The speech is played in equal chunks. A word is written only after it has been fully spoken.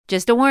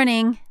Just a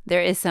warning,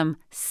 there is some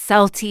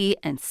salty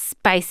and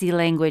spicy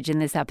language in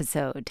this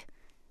episode.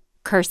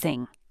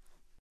 Cursing.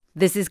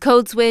 This is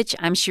Code Switch.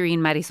 I'm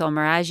Shireen Marisol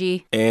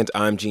Meraji. And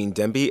I'm Gene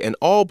Demby. And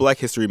all Black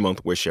History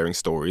Month, we're sharing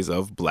stories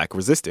of Black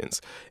resistance.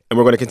 And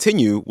we're going to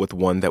continue with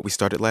one that we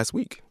started last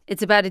week.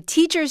 It's about a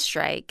teacher's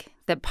strike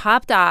that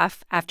popped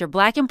off after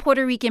Black and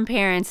Puerto Rican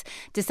parents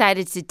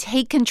decided to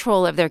take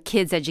control of their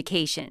kids'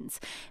 educations,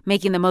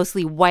 making the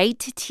mostly white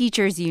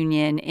teachers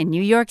union in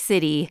New York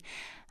City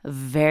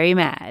very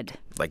mad.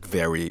 Like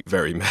very,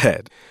 very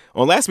mad.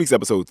 On last week's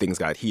episode, things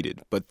got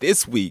heated. But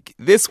this week,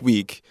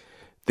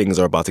 things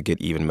are about to get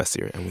even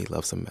messier, and we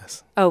love some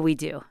mess. Oh, we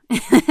do.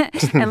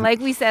 And like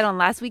we said on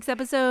last week's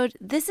episode,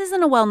 this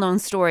isn't a well-known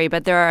story,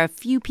 but there are a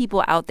few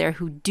people out there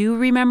who do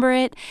remember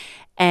it,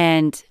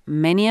 and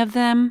many of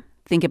them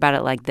think about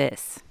it like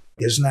this.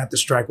 Isn't that the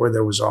strike where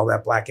there was all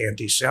that Black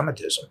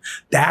anti-Semitism?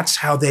 That's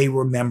how they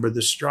remember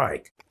the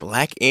strike.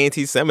 Black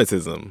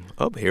anti-Semitism.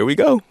 Oh, here we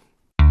go.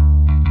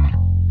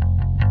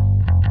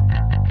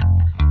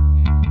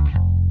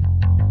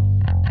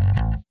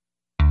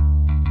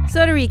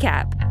 So to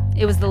recap,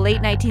 it was the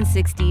late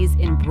 1960s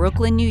in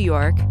Brooklyn, New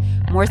York,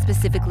 more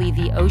specifically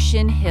the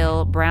Ocean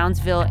Hill,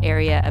 Brownsville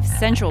area of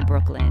central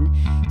Brooklyn.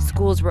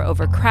 Schools were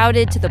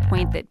overcrowded to the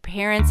point that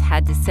parents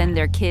had to send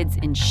their kids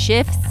in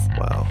shifts.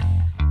 Wow.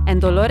 And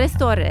Dolores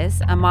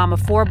Torres, a mom of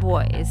 4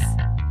 boys,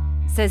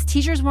 says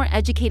teachers weren't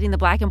educating the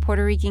Black and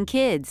Puerto Rican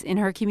kids in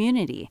her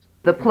community.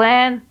 The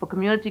plan for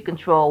community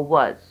control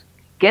was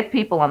get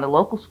people on the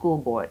local school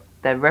board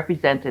that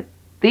represented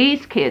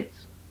these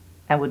kids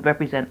and would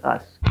represent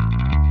us.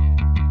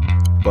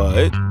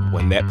 But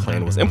when that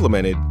plan was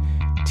implemented,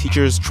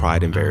 teachers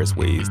tried in various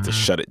ways to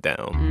shut it down.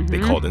 Mm-hmm. They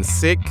called in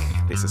sick,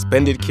 they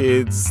suspended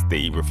kids,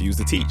 they refused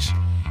to teach.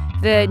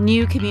 The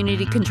new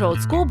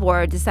community-controlled school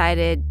board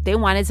decided they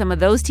wanted some of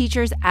those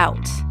teachers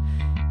out.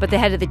 But the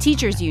head of the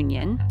teachers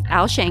union,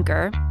 Al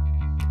Shanker,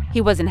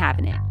 he wasn't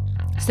having it.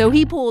 So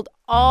he pulled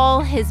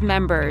all his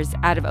members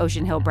out of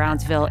Ocean Hill,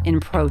 Brownsville in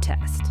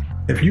protest.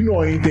 If you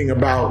know anything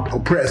about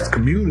oppressed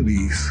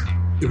communities,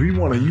 if you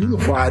want to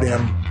unify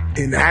them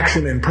in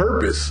action and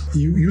purpose,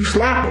 you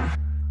slap them.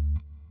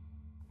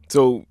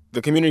 So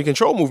the community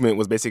control movement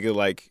was basically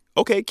like,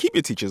 okay, keep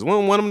your teachers. We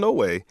don't want them no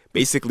way.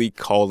 Basically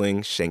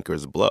calling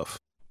Shanker's bluff.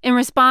 In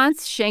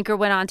response, Shanker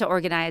went on to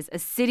organize a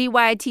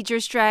citywide teacher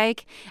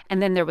strike,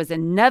 and then there was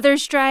another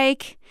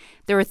strike.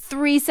 There were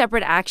 3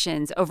 separate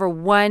actions over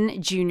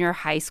one junior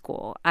high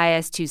school,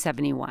 IS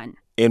 271.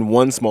 In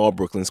one small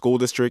Brooklyn school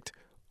district,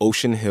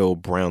 Ocean Hill,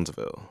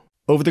 Brownsville.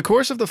 Over the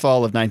course of the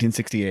fall of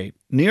 1968,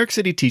 New York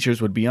City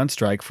teachers would be on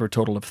strike for a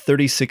total of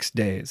 36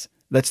 days.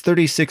 That's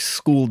 36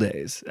 school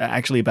days,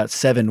 actually about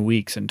 7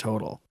 weeks in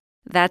total.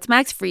 That's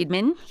Max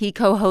Friedman. He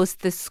co-hosts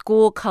the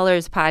School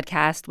Colors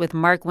podcast with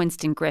Mark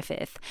Winston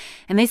Griffith.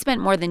 And they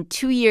spent more than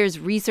 2 years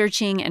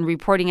researching and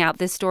reporting out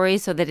this story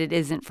so that it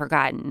isn't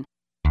forgotten.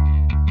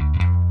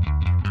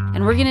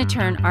 And we're going to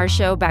turn our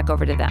show back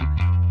over to them.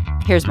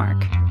 Here's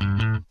Mark.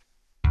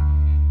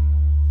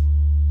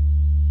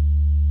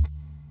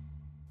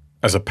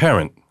 As a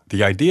parent,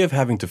 the idea of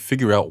having to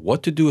figure out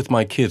what to do with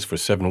my kids for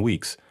 7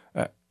 weeks,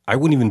 I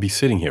wouldn't even be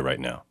sitting here right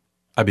now.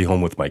 I'd be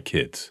home with my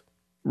kids.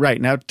 Right.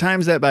 Now,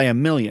 times that by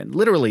 1 million.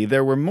 Literally,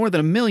 there were more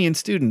than 1 million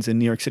students in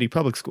New York City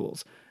public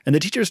schools, and the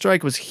teacher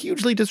strike was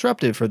hugely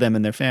disruptive for them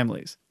and their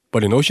families.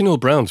 But in Ocean Hill,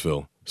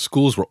 Brownsville,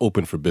 schools were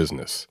open for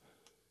business.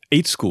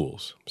 8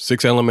 schools,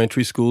 6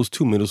 elementary schools,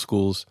 2 middle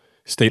schools,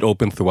 stayed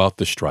open throughout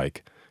the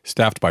strike,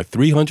 staffed by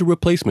 300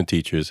 replacement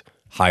teachers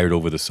hired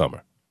over the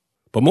summer.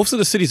 But most of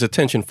the city's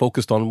attention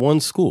focused on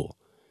one school,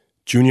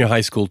 Junior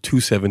High School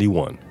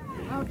 271.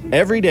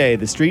 Every day,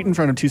 the street in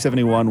front of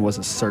 271 was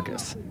a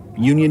circus.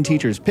 Union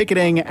teachers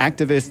picketing,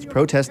 activists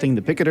protesting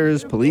the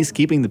picketers, police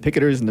keeping the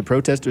picketers and the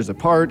protesters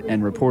apart,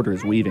 and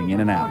reporters weaving in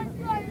and out.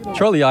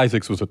 Charlie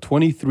Isaacs was a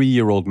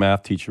 23-year-old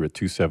math teacher at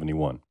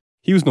 271.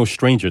 He was no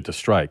stranger to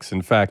strikes.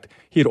 In fact,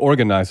 he had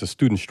organized a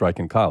student strike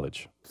in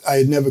college. I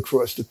had never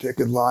crossed a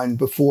picket line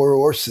before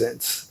or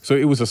since. So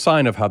it was a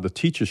sign of how the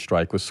teacher's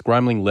strike was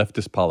scrambling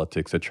leftist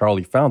politics that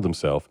Charlie found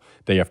himself,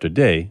 day after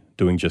day,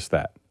 doing just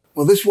that.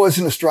 Well, this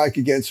wasn't a strike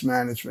against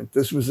management.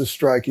 This was a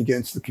strike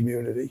against the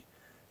community,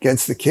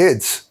 against the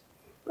kids.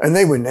 And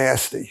they were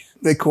nasty.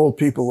 They called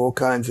people all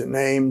kinds of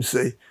names.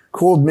 They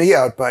called me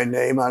out by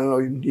name. I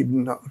don't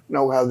even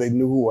know how they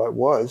knew who I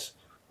was.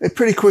 They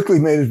pretty quickly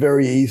made it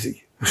very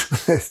easy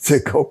to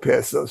go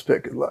past those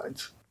picket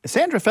lines.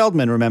 Sandra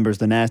Feldman remembers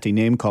the nasty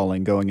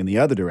name-calling going in the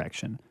other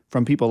direction,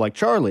 from people like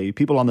Charlie,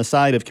 people on the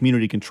side of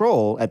community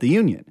control at the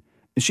union.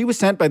 She was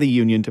sent by the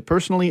union to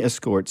personally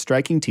escort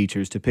striking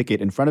teachers to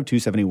picket in front of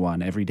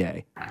 271 every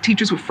day.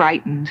 Teachers were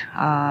frightened.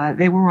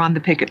 They were on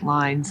the picket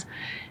lines,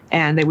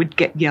 and they would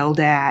get yelled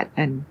at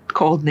and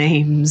called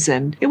names.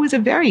 And it was a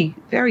very,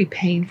 very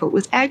painful, it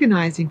was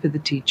agonizing for the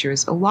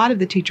teachers. A lot of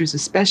the teachers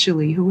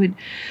especially who had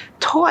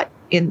taught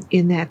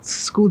in that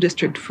school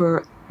district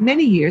for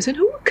many years and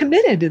who were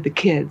committed to the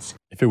kids.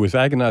 If it was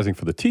agonizing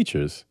for the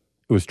teachers,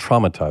 it was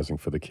traumatizing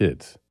for the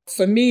kids.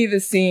 For me,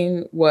 the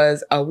scene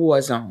was a war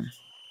zone.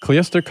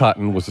 Cleaster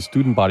Cotton was the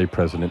student body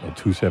president at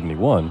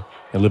 271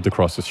 and lived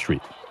across the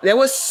street. There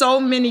were so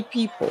many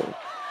people.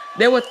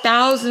 There were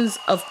thousands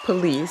of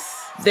police.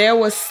 There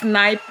were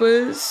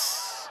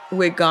snipers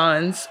with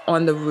guns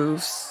on the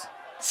roofs.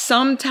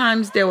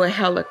 Sometimes there were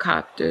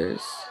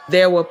helicopters.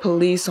 There were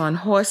police on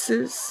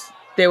horses.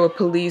 There were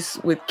police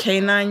with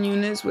canine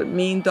units, with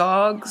mean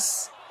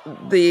dogs.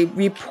 The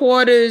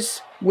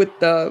reporters with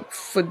the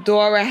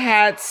fedora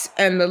hats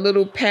and the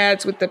little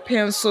pads with the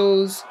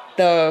pencils.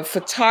 The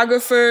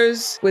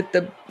photographers with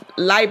the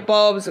light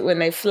bulbs when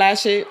they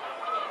flash it.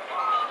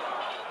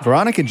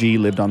 Veronica G.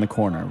 lived on the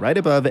corner, right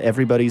above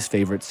everybody's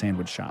favorite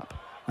sandwich shop,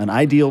 an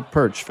ideal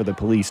perch for the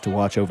police to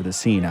watch over the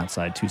scene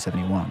outside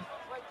 271.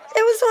 It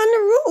was on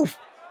the roof.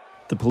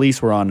 The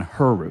police were on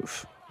her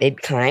roof.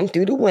 They'd climb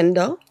through the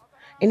window,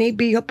 and they'd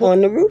be up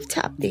on the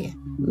rooftop there,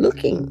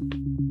 looking.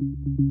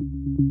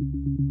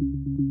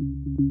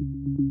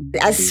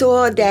 I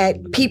saw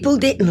that people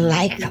didn't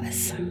like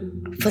us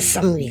for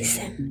some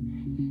reason.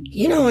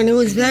 You know, and it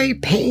was very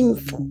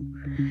painful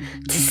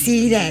to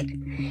see that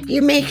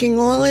you're making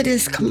all of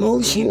this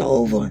commotion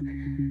over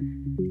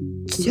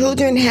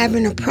children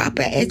having a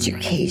proper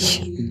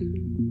education.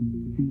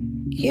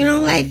 You know,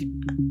 like,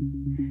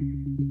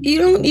 you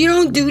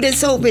don't do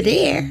this over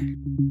there.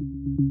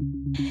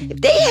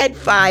 If they had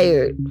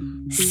fired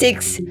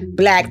 6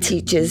 black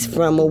teachers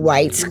from a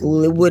white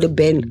school, it would have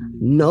been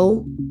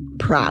no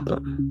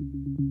problem.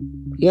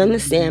 You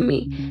understand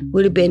me?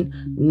 Would have been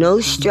no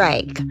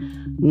strike,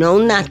 no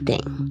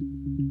nothing.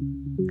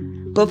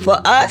 But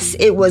for us,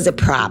 it was a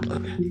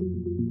problem.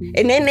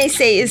 And then they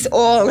say it's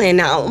all in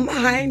our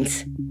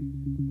minds.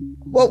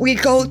 What we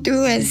go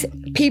through as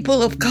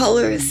people of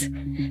colors.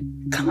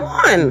 Come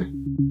on.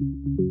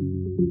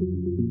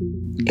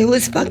 It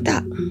was fucked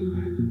up.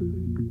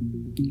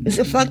 It was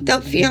a fucked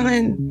up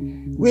feeling.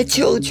 We're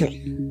children.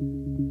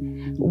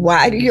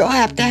 Why do y'all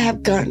have to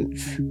have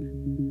guns?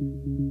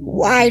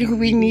 Why do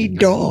we need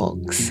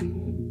dogs?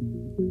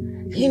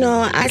 You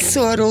know, I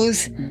saw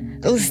those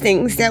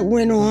things that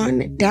went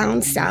on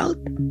down south.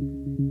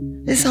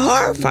 It's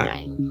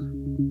horrifying.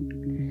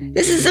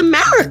 This is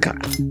America.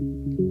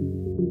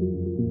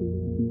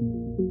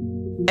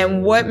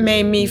 And what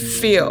made me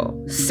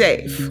feel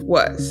safe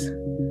was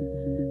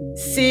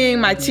seeing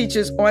my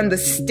teachers on the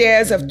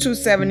stairs of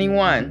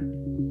 271,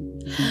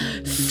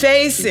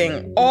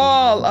 facing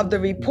all of the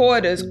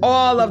reporters,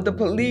 all of the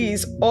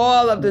police,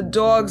 all of the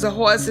dogs, the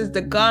horses,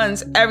 the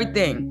guns,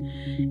 everything,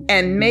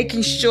 and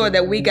making sure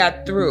that we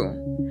got through.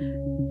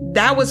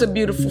 That was a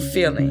beautiful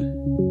feeling.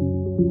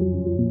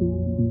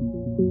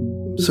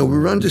 So we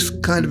were under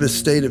kind of a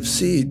state of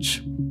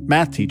siege.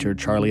 Math teacher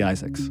Charlie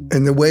Isaacs.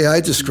 And the way I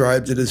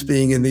described it as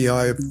being in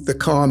the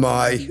calm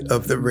eye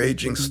of the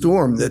raging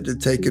storm that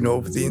had taken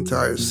over the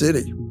entire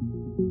city.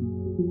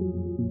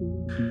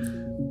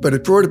 But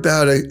it brought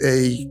about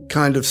a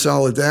kind of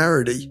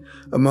solidarity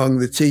among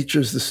the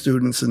teachers, the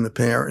students, and the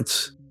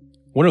parents.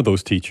 One of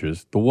those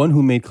teachers, the one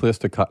who made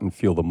Cleaster Cotton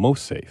feel the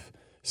most safe,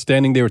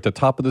 standing there at the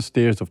top of the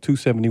stairs of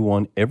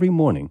 271 every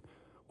morning,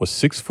 was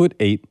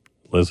 6'8"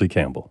 Leslie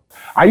Campbell.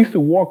 I used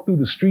to walk through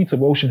the streets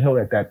of Ocean Hill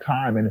at that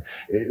time, and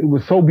it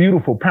was so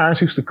beautiful.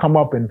 Parents used to come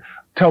up and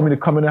tell me to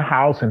come in the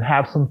house and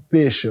have some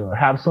fish or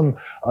have some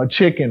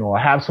chicken or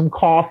have some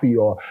coffee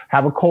or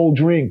have a cold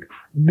drink.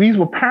 These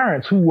were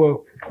parents who were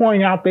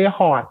pouring out their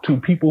heart to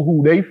people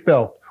who they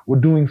felt were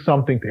doing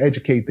something to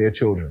educate their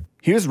children.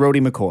 Here's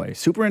Rhodey McCoy,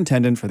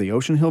 superintendent for the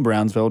Ocean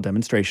Hill-Brownsville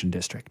Demonstration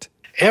District.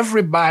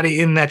 Everybody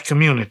in that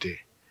community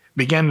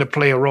began to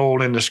play a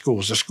role in the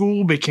schools. The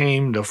school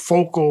became the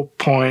focal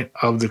point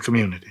of the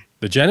community.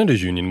 The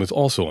janitors union was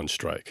also on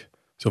strike,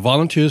 so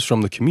volunteers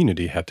from the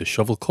community had to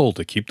shovel coal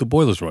to keep the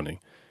boilers running,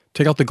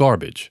 take out the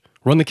garbage,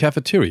 run the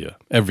cafeteria,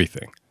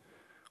 everything.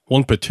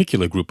 One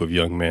particular group of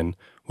young men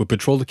would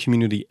patrol the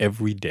community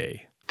every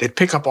day. They'd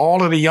pick up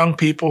all of the young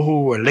people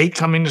who were late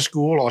coming to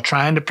school or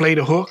trying to play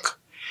the hook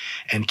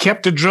and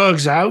kept the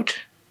drugs out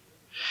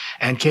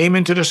and came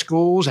into the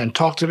schools and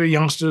talked to the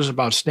youngsters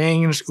about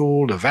staying in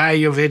school, the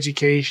value of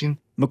education.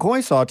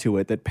 McCoy saw to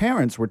it that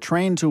parents were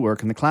trained to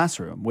work in the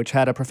classroom, which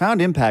had a profound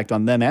impact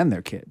on them and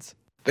their kids.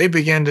 They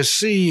began to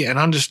see and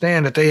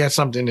understand that they had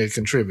something to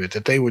contribute,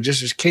 that they were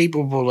just as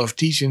capable of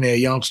teaching their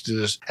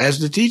youngsters as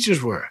the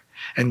teachers were.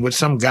 And with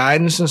some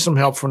guidance and some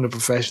help from the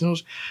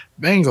professionals,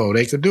 bingo,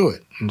 they could do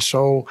it. And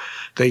so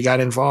they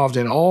got involved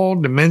in all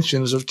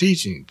dimensions of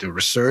teaching, the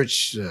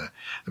research, the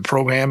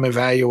program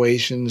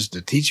evaluations,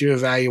 the teacher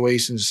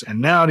evaluations. And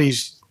now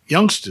these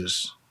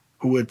youngsters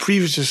who had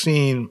previously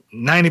seen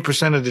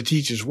 90% of the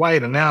teachers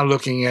white are now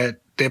looking at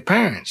their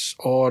parents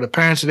or the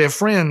parents of their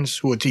friends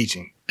who are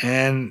teaching.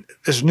 And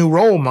this new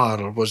role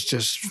model was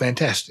just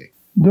fantastic.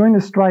 During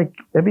the strike,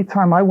 every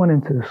time I went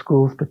into the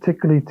schools,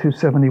 particularly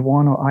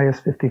 271 or IS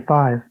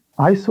 55,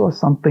 I saw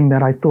something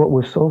that I thought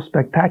was so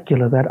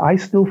spectacular that I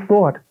still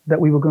thought that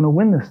we were going to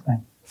win this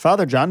thing.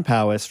 Father John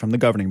Powis from the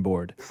governing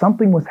board.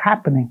 Something was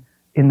happening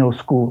in those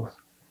schools.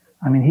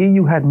 I mean, here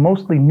you had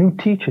mostly new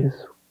teachers,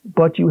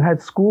 but you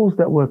had schools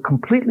that were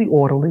completely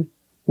orderly,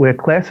 where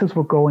classes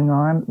were going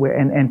on,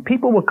 and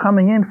people were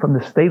coming in from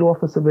the State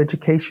Office of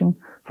Education,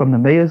 from the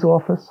Mayor's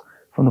Office,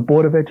 from the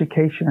Board of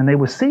Education, and they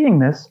were seeing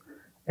this,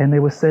 and they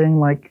were saying,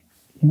 like,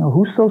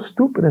 who's so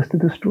stupid as to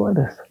destroy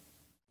this?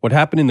 What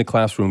happened in the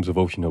classrooms of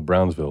Ocean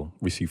Hill-Brownsville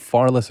received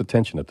far less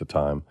attention at the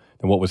time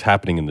than what was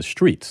happening in the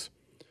streets.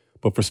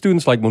 But for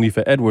students like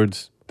Monifa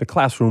Edwards, the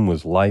classroom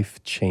was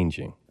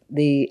life-changing.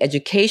 The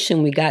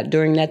education we got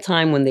during that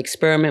time when the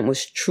experiment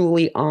was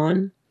truly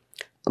on,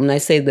 when I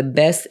say the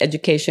best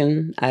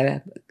education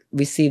I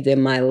received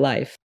in my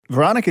life.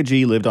 Veronica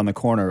G. lived on the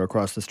corner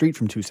across the street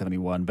from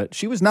 271, but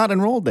she was not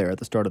enrolled there at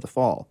the start of the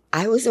fall.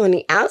 I was on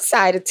the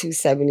outside of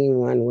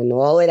 271 when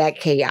all of that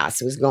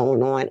chaos was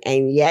going on,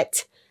 and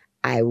yet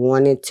I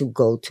wanted to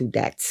go to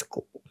that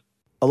school.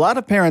 A lot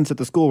of parents at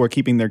the school were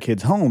keeping their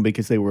kids home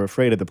because they were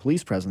afraid of the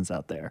police presence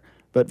out there.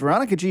 But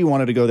Veronica G.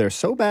 wanted to go there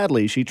so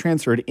badly, she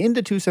transferred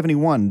into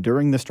 271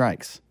 during the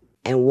strikes.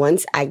 And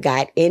once I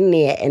got in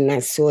there and I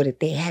saw that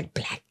they had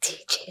black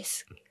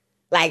teachers,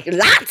 like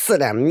lots of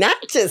them, not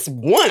just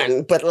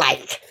one, but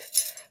like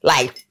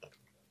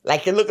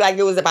it looked like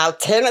it was about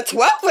 10 or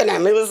 12 of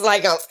them.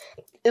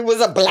 It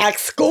was a black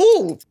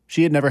school.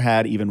 She had never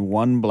had even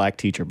one black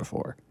teacher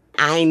before.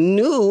 I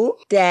knew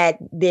that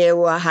there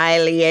were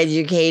highly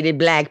educated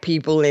black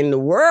people in the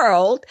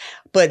world,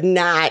 but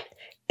not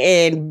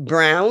in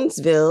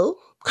Brownsville,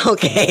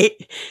 okay?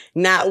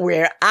 Not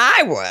where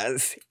I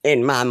was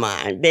in my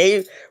mind.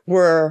 They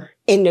were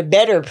in the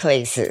better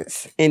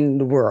places in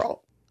the world.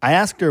 I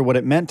asked her what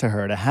it meant to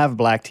her to have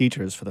black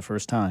teachers for the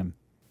first time.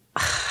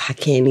 I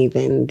can't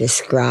even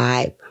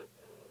describe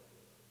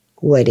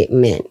what it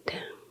meant,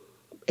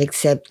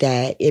 except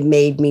that it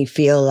made me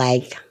feel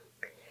like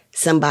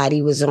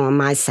somebody was on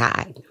my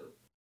side.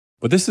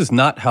 But this is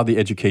not how the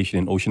education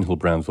in Ocean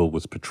Hill-Brownsville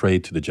was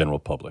portrayed to the general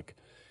public.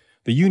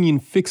 The union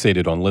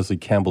fixated on Leslie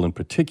Campbell in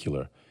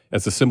particular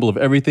as a symbol of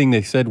everything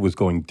they said was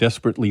going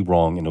desperately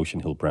wrong in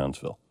Ocean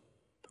Hill-Brownsville.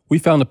 We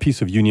found a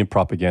piece of union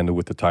propaganda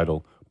with the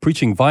title,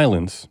 Preaching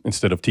Violence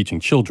Instead of Teaching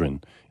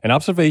Children, an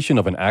observation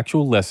of an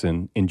actual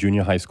lesson in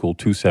Junior High School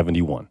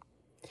 271.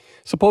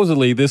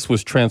 Supposedly, this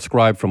was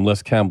transcribed from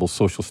Les Campbell's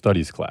social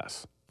studies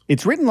class.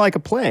 It's written like a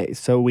play,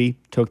 so we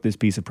took this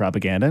piece of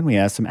propaganda and we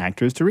asked some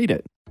actors to read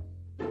it.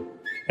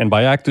 And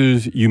by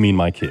actors, you mean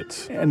my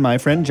kids. And my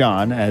friend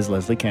John as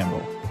Leslie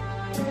Campbell.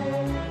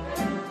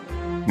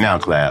 Now,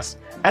 class,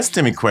 ask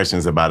Timmy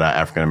questions about our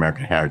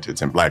African-American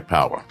heritage and Black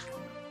power.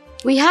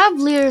 We have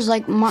leaders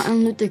like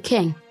Martin Luther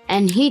King,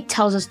 and he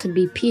tells us to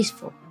be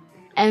peaceful.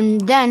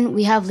 And then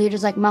we have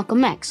leaders like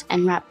Malcolm X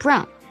and Rap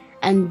Brown,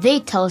 and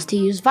they tell us to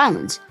use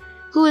violence.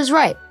 Who is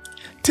right?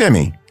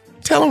 Timmy,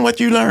 tell him what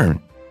you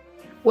learned.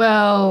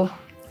 Well,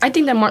 I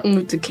think that Martin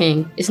Luther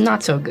King is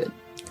not so good.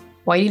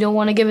 Whitey don't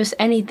want to give us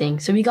anything,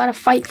 so we gotta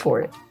fight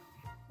for it.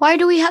 Why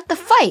do we have to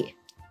fight?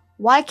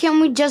 Why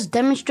can't we just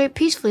demonstrate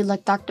peacefully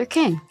like Dr.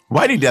 King?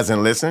 Whitey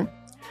doesn't listen.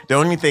 The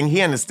only thing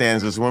he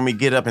understands is when we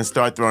get up and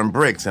start throwing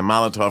bricks and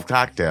Molotov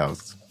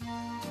cocktails.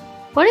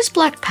 What is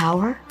Black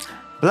power?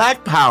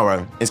 Black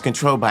power is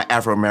controlled by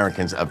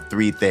Afro-Americans of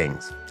three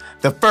things.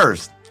 The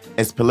first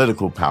is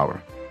political power.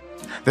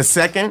 The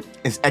second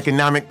is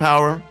economic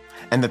power.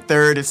 And the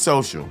third is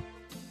social.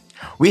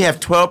 We have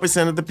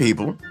 12% of the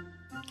people.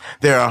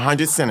 There are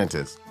 100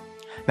 senators.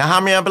 Now, how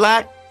many are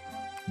black?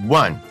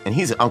 1, and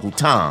he's Uncle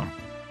Tom.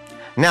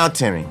 Now,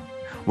 Timmy,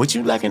 would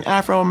you like an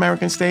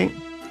Afro-American state?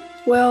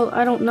 Well,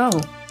 I don't know.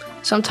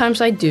 Sometimes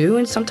I do,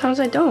 and sometimes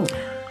I don't.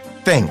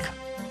 Think.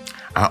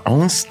 Our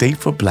own state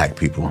for black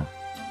people.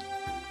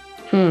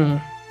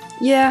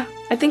 Yeah,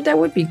 I think that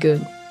would be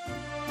good.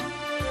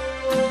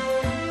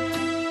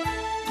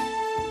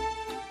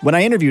 When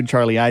I interviewed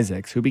Charlie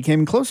Isaacs, who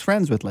became close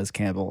friends with Les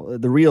Campbell,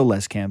 the real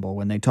Les Campbell,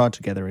 when they taught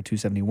together at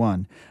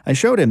 271, I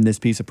showed him this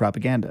piece of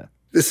propaganda.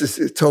 This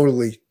is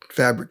totally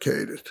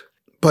fabricated.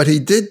 But he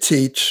did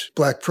teach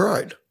Black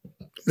pride,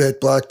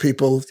 that black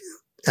people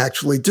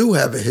actually do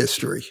have a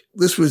history.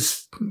 This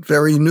was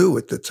very new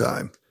at the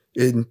time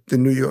in the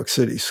New York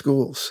City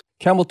schools.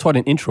 Campbell taught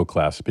an intro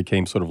class that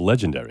became sort of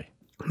legendary.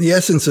 The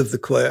essence of the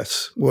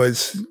class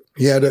was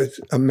he had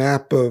a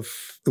map of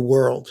the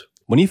world.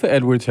 Monifa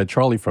Edwards had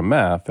Charlie for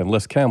math and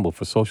Les Campbell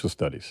for social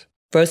studies.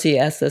 First, he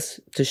asked us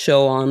to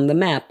show on the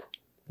map,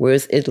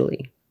 where's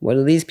Italy? What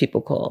are these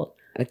people called?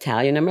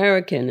 Italian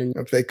American. And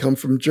if they come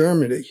from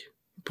Germany,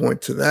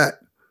 point to that.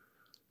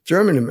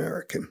 German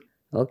American.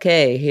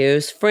 Okay,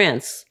 here's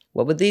France.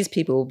 What would these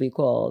people be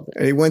called?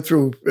 And he went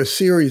through a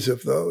series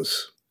of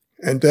those.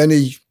 And then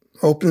he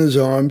opened his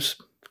arms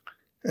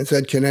and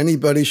said, can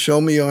anybody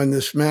show me on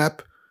this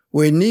map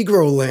where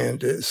Negro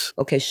land is?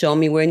 Okay, show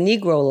me where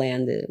Negro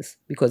land is,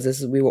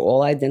 because we were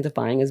all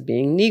identifying as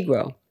being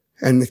Negro.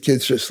 And the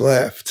kids just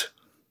laughed.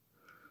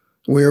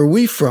 Where are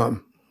we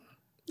from?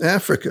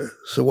 Africa.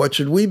 So what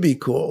should we be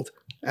called?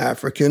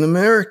 African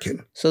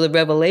American. So the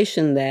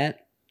revelation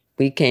that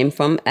we came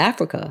from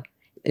Africa.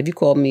 If you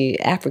called me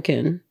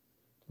African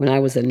when I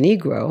was a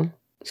Negro,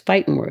 it's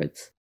fighting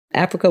words.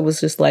 Africa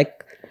was just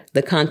like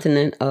the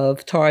continent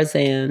of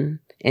Tarzan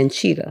and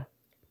Cheetah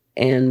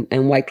and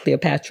White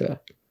Cleopatra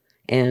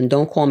And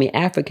don't call me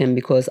African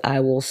because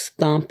I will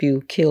stomp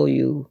you, kill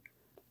you.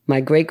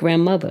 My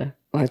great-grandmother,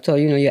 I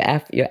told you,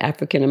 you're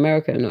African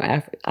American.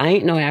 I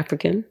ain't no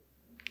African.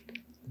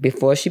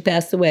 Before she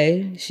passed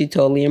away, she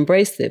totally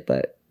embraced it.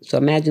 But so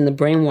imagine the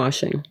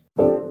brainwashing.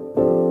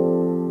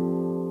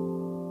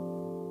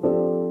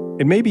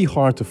 It may be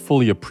hard to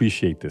fully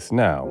appreciate this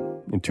now,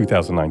 in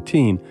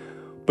 2019,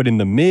 but in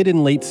the mid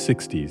and late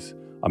 60s,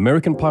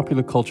 American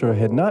popular culture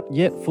had not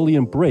yet fully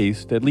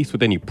embraced, at least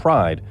with any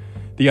pride,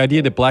 the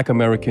idea that Black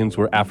Americans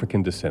were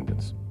African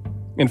descendants.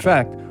 In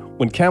fact,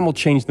 when Campbell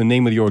changed the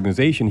name of the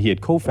organization he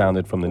had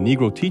co-founded from the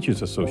Negro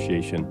Teachers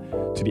Association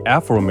to the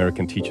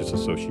Afro-American Teachers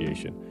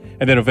Association,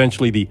 and then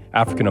eventually the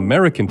African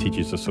American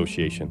Teachers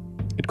Association,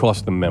 it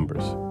cost them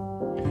members.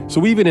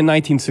 So even in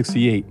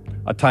 1968,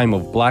 a time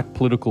of Black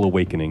political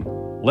awakening,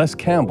 Les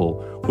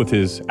Campbell, with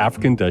his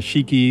African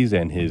dashikis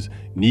and his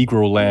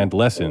Negro land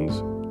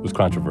lessons, was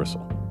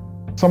controversial.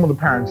 Some of the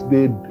parents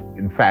did,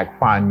 in fact,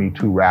 find me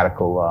too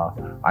radical.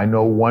 I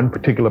know one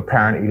particular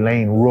parent,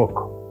 Elaine Rook,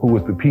 who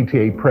was the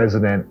PTA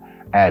president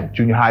at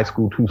Junior High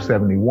School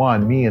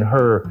 271. Me and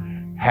her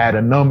had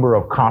a number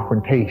of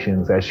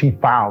confrontations as she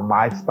found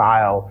my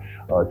style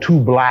too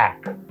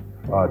Black,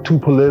 too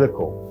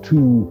political,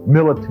 too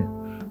militant.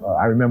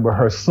 I remember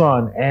her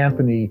son,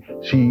 Anthony,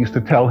 she used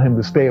to tell him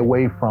to stay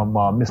away from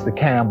Mr.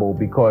 Campbell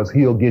because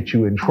he'll get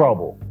you in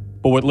trouble.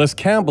 But what Les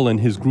Campbell and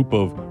his group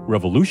of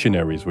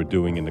revolutionaries were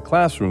doing in the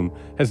classroom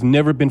has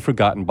never been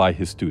forgotten by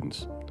his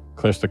students.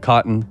 Clester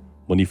Cotton,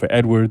 Monifa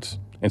Edwards,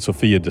 and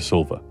Sophia De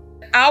Silva.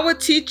 Our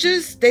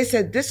teachers, they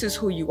said, this is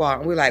who you are.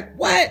 And we're like,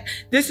 what?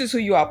 This is who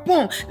you are.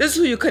 Boom. This is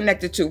who you're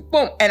connected to.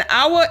 Boom. And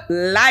our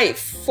life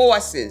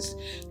forces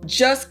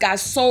just got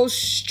so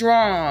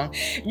strong.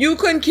 You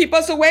couldn't keep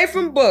us away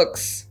from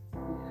books.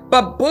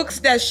 But books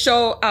that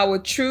show our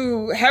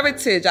true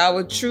heritage,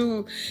 our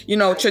true,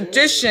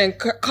 tradition,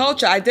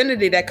 culture,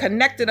 identity that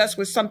connected us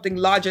with something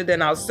larger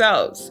than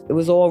ourselves. It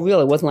was all real.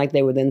 It wasn't like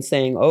they were then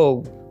saying,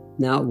 oh,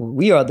 now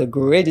we are the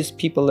greatest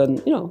people.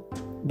 And,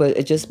 but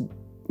it just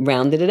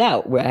rounded it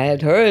out, where I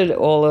had heard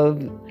all of,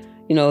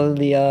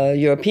 the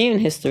European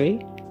history.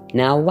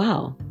 Now,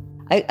 wow.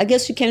 I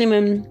guess you can't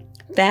even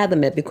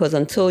fathom it, because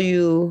until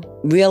you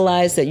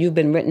realize that you've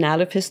been written out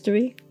of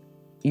history,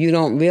 you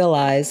don't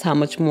realize how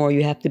much more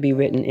you have to be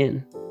written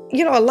in.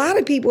 A lot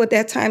of people at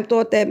that time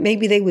thought that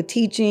maybe they were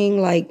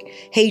teaching like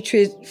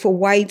hatred for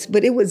whites,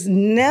 but it was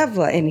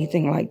never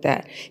anything like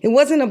that. It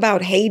wasn't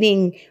about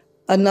hating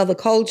another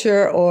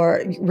culture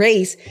or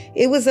race.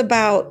 It was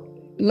about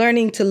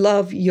learning to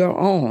love your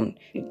own,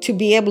 to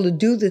be able to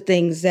do the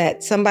things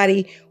that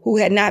somebody who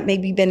had not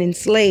maybe been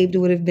enslaved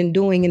would have been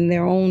doing in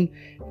their own,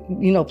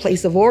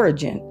 place of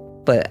origin.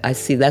 But I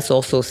see that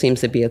also seems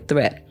to be a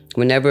threat.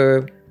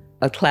 Whenever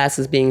a class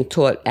is being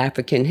taught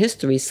African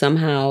history,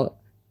 somehow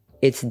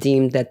it's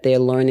deemed that they're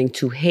learning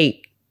to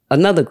hate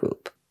another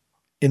group.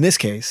 In this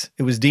case,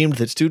 it was deemed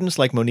that students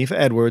like Monifa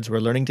Edwards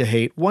were learning to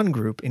hate one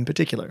group in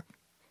particular.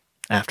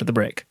 After the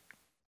break.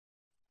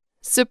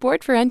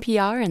 Support for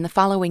NPR and the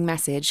following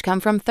message come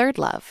from Third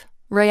Love.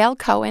 Rael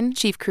Cohen,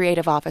 Chief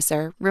Creative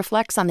Officer,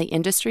 reflects on the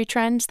industry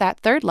trends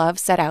that Third Love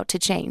set out to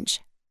change.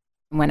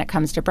 When it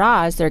comes to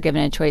bras, they're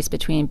given a choice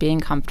between being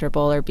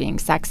comfortable or being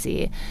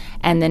sexy.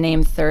 And the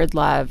name Third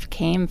Love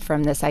came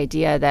from this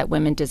idea that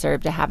women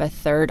deserve to have a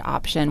third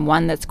option,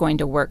 one that's going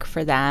to work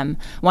for them,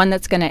 one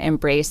that's going to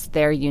embrace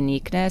their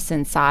uniqueness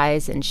in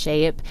size and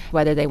shape,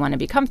 whether they want to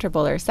be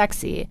comfortable or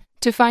sexy.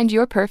 To find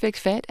your perfect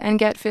fit and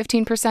get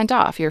 15%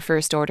 off your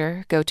first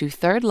order, go to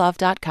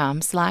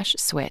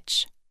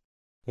thirdlove.com/switch.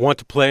 Want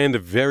to play in the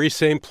very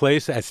same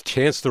place as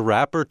Chance the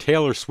Rapper,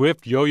 Taylor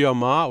Swift, Yo-Yo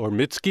Ma, or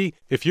Mitski?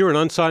 If you're an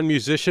unsigned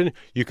musician,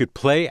 you could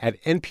play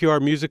at NPR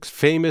Music's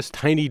famous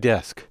Tiny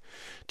Desk.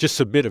 Just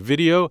submit a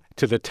video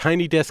to the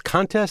Tiny Desk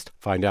contest,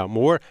 find out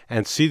more,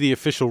 and see the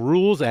official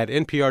rules at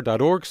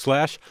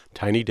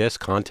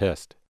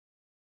npr.org/tinydeskcontest.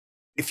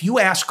 If you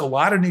ask a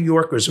lot of New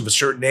Yorkers of a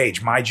certain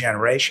age, my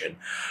generation,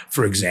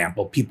 for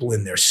example, people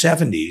in their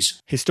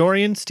 70s,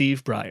 historian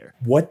Steve Breyer,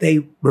 what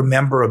they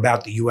remember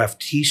about the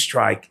UFT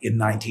strike in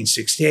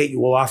 1968, you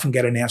will often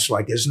get an answer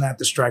like, isn't that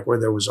the strike where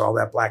there was all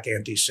that Black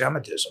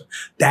anti-Semitism?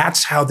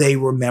 That's how they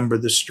remember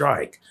the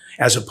strike,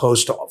 as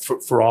opposed to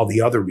for all the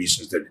other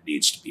reasons that it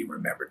needs to be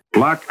remembered.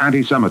 Black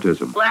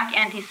anti-Semitism. Black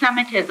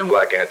anti-Semitism.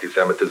 Black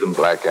anti-Semitism.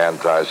 Black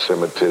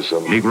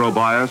anti-Semitism. Negro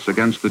bias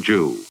against the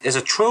Jew. Is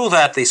it true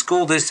that the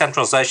school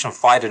decentralization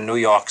fight in New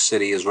York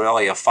City is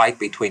really a fight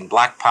between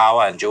Black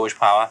power and Jewish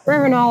power?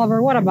 Reverend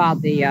Oliver, what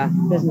about the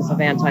business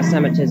of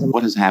anti-Semitism?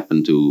 What has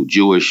happened to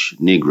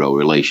Jewish-Negro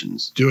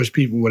relations? Jewish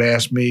people would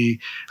ask me,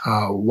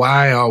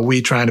 why are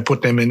we trying to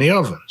put them in the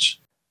ovens?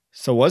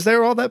 So was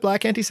there all that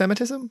Black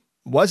anti-Semitism?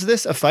 Was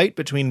this a fight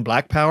between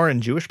Black power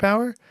and Jewish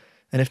power?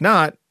 And if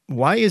not,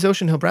 why is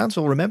Ocean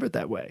Hill-Brownsville remembered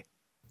that way?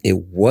 It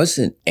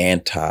wasn't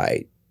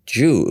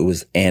anti-Jew, it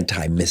was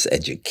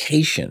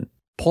anti-miseducation.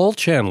 Paul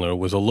Chandler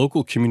was a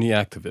local community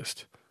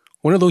activist,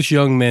 one of those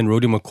young men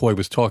Rhodey McCoy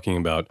was talking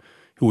about,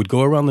 who would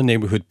go around the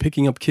neighborhood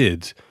picking up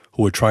kids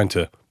who were trying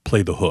to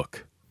play the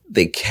hook.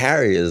 The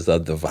carriers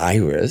of the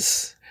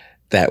virus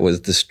that was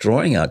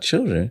destroying our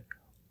children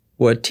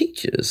were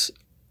teachers.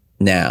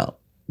 Now,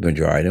 the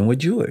majority of them were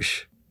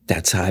Jewish.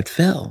 That's how it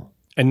fell.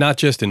 And not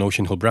just in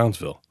Ocean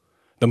Hill-Brownsville.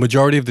 The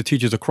majority of the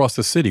teachers across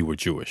the city were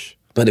Jewish.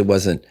 But it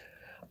wasn't,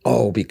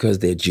 oh, because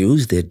they're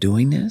Jews, they're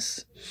doing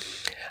this.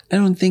 I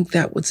don't think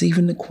that was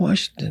even the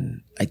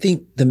question. I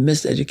think the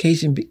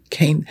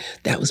miseducation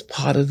that was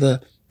part of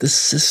the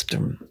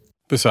system.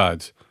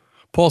 Besides,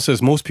 Paul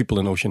says most people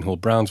in Ocean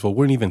Hill-Brownsville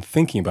weren't even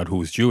thinking about who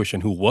was Jewish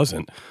and who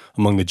wasn't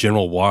among the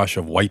general wash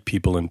of white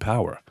people in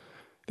power.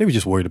 They were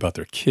just worried about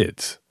their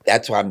kids.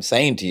 That's what I'm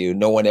saying to you.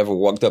 No one ever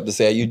walked up to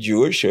say, are you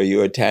Jewish or are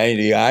you Italian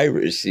or are you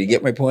Irish? You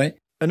get my point?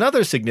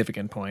 Another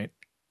significant point,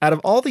 out of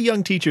all the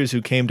young teachers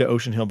who came to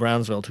Ocean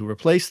Hill-Brownsville to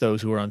replace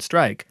those who were on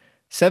strike,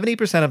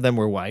 70% of them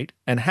were white,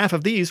 and half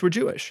of these were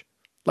Jewish,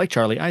 like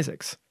Charlie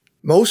Isaacs.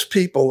 Most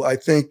people, I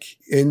think,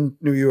 in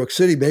New York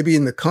City, maybe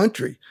in the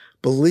country,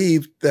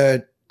 believed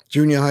that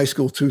Junior High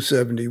School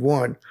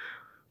 271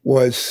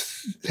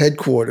 was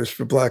headquarters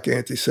for Black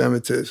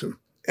anti-Semitism.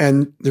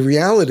 And the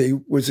reality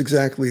was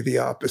exactly the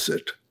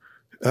opposite.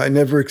 I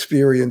never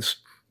experienced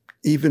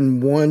even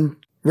one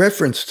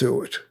reference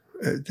to it.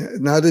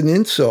 Not an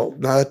insult,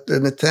 not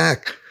an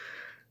attack,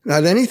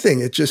 not anything.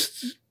 It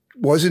just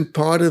wasn't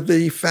part of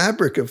the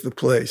fabric of the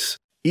place.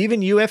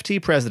 Even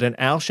UFT President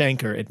Al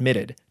Shanker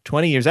admitted,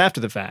 20 years after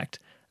the fact,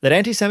 that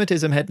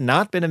anti-Semitism had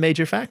not been a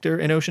major factor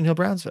in Ocean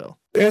Hill-Brownsville.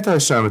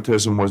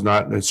 Anti-Semitism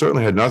it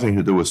certainly had nothing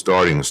to do with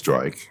starting the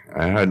strike.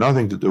 It had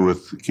nothing to do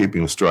with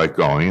keeping the strike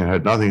going. It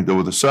had nothing to do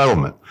with the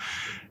settlement.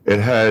 It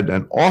had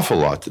an awful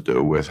lot to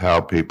do with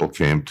how people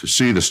came to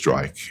see the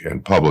strike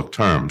in public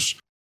terms.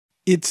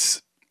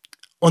 It's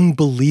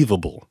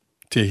unbelievable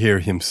to hear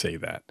him say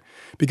that.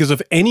 Because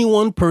if any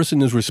one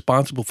person is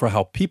responsible for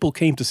how people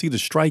came to see the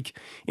strike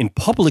in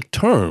public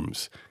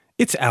terms,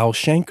 it's Al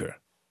Shanker.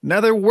 Now,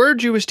 there were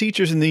Jewish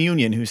teachers in the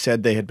union who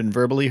said they had been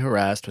verbally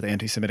harassed with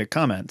anti-Semitic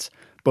comments,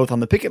 both on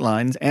the picket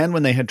lines and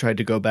when they had tried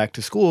to go back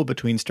to school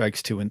between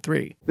strikes 2 and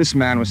 3. This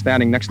man was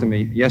standing next to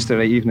me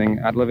yesterday evening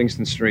at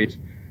Livingston Street,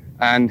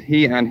 and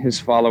he and his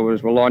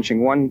followers were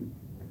launching one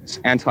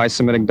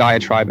anti-Semitic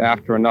diatribe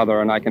after another,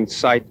 and I can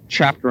cite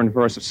chapter and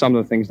verse of some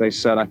of the things they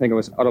said. I think it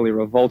was utterly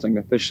revolting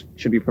that this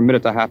should be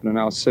permitted to happen in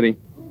our city.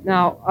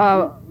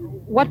 Now,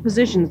 what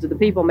positions do the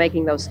people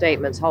making those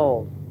statements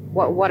hold?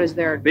 What is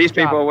their These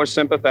job? people were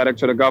sympathetic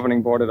to the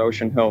governing board at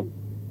Ocean Hill.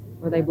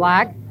 Were they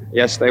black?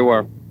 Yes, they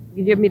were. Can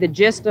you give me the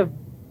gist of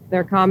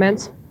their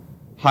comments?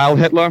 Heil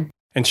Hitler.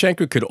 And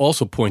Shanker could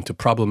also point to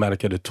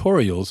problematic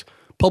editorials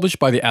published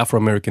by the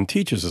Afro-American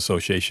Teachers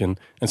Association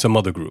and some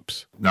other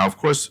groups. Now, of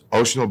course,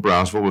 Ocean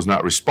Hill-Brownsville was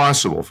not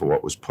responsible for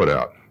what was put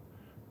out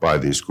by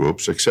these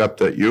groups, except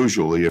that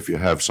usually if you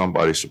have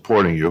somebody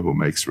supporting you who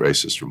makes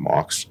racist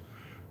remarks,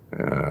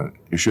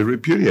 you should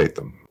repudiate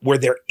them. Were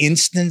there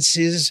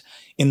instances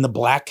in the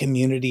black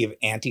community of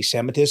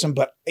anti-Semitism?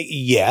 But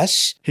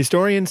yes.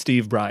 Historian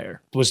Steve Breyer.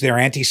 Was there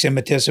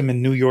anti-Semitism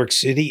in New York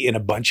City in a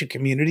bunch of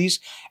communities?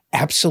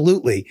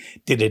 Absolutely.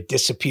 Did it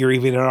disappear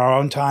even in our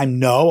own time?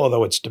 No,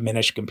 although it's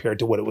diminished compared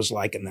to what it was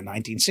like in the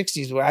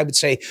 1960s. But I would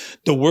say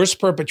the worst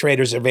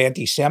perpetrators of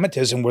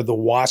anti-Semitism were the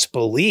WASP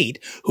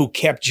elite, who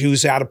kept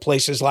Jews out of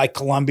places like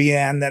Columbia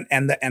and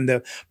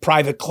the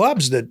private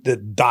clubs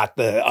that dot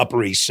the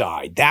Upper East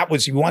Side. That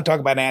was, you want to talk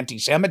about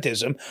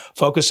anti-Semitism,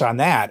 focus on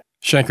that.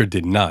 Shanker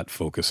did not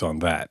focus on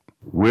that.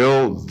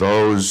 Will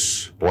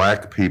those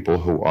black people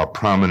who are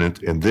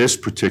prominent in this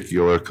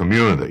particular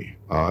community,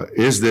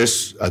 is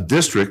this a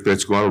district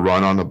that's going to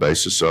run on the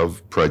basis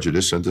of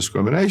prejudice and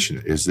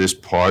discrimination? Is this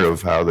part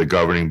of how the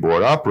governing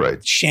board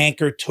operates?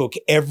 Shanker took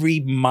every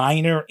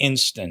minor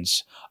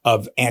instance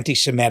of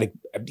anti-Semitic,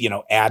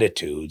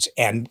 attitudes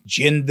and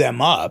ginned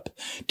them up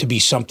to be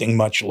something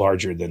much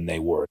larger than they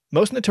were.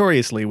 Most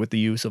notoriously with the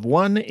use of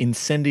one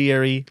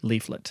incendiary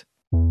leaflet.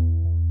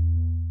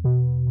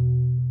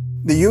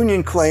 The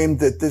union claimed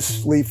that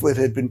this leaflet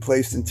had been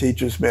placed in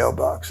teachers'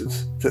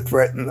 mailboxes to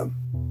threaten them.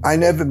 I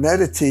never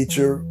met a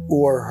teacher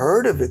or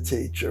heard of a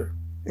teacher,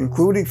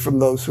 including from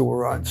those who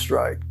were on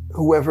strike,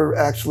 who ever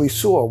actually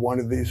saw one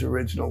of these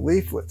original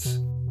leaflets.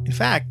 In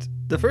fact,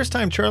 the first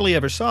time Charlie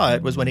ever saw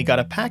it was when he got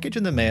a package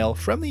in the mail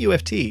from the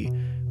UFT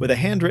with a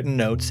handwritten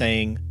note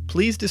saying,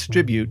 "Please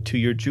distribute to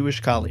your Jewish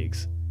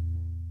colleagues."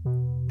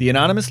 The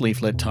anonymous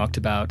leaflet talked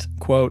about,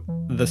 quote,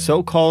 the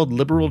so-called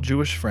liberal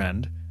Jewish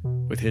friend,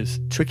 with his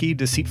tricky,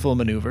 deceitful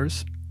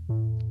maneuvers,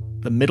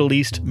 the Middle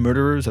East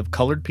murderers of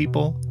colored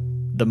people,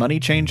 the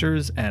money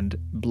changers and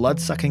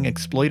blood-sucking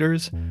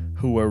exploiters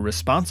who were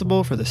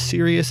responsible for the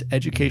serious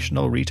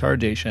educational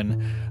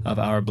retardation of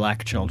our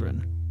black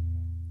children.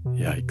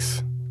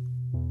 Yikes.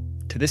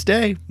 To this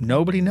day,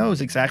 nobody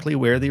knows exactly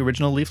where the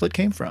original leaflet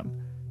came from,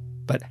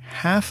 but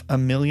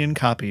 500,000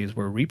 copies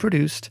were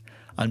reproduced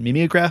on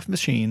mimeograph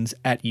machines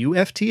at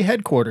UFT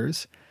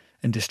headquarters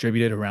and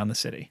distributed around the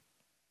city.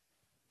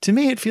 To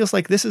me, it feels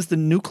like this is the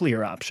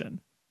nuclear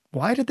option.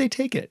 Why did they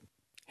take it?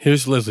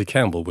 Here's Leslie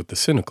Campbell with the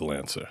cynical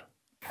answer.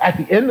 At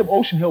the end of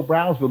Ocean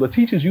Hill-Brownsville, the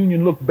teachers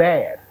union looked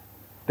bad.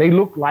 They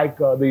looked like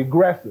the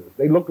aggressors.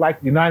 They looked like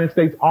the United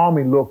States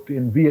Army looked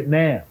in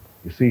Vietnam.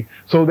 you see.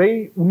 So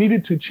they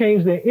needed to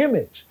change their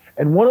image.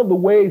 And one of the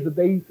ways that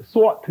they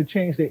sought to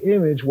change their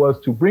image was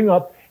to bring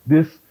up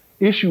this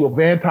issue of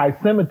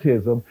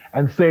anti-Semitism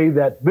and say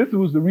that this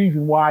was the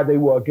reason why they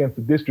were against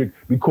the district,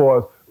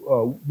 because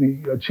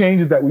the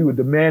changes that we were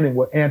demanding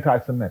were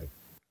anti-Semitic.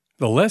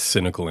 The less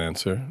cynical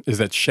answer is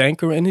that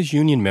Shanker and his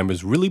union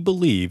members really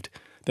believed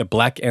that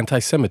black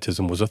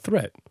anti-Semitism was a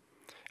threat.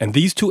 And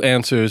these two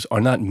answers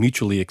are not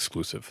mutually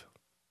exclusive.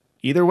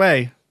 Either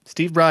way,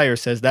 Steve Breyer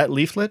says that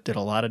leaflet did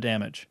a lot of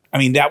damage. I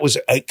mean, that was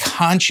a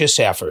conscious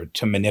effort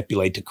to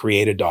manipulate, to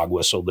create a dog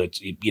whistle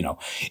that, you know,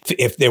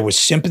 if there was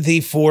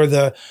sympathy for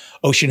the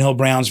Ocean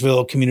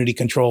Hill-Brownsville community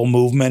control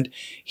movement,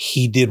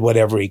 he did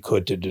whatever he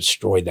could to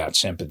destroy that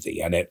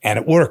sympathy. And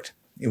it worked.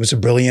 It was a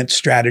brilliant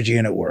strategy,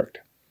 and it worked.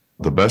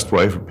 The best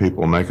way for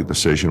people to make a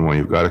decision when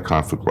you've got a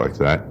conflict like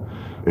that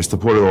is to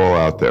put it all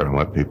out there and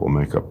let people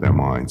make up their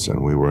minds.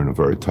 And we were in a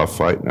very tough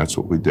fight, and that's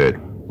what we did.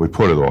 We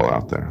put it all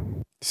out there.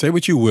 Say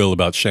what you will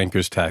about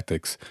Shanker's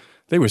tactics,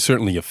 they were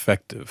certainly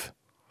effective.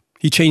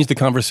 He changed the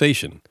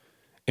conversation.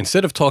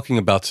 Instead of talking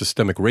about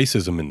systemic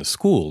racism in the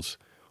schools,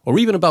 or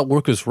even about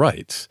workers'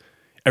 rights,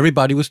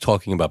 everybody was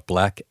talking about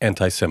black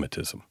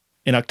anti-Semitism.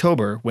 In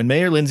October, when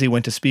Mayor Lindsay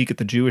went to speak at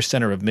the Jewish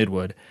Center of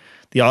Midwood,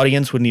 the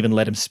audience wouldn't even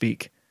let him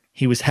speak.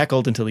 He was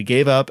heckled until he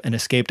gave up and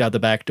escaped out the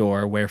back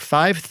door, where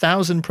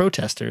 5,000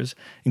 protesters,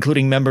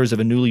 including members of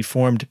a newly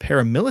formed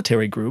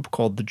paramilitary group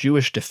called the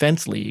Jewish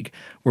Defense League,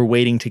 were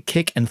waiting to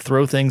kick and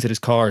throw things at his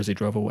car as he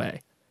drove away.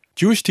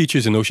 Jewish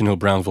teachers in Ocean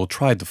Hill-Brownsville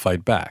tried to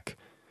fight back.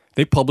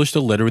 They published a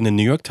letter in the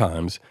New York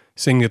Times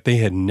saying that they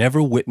had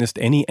never witnessed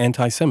any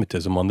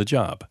anti-Semitism on the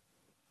job.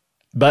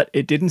 But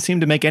it didn't seem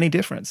to make any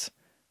difference.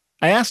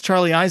 I asked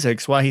Charlie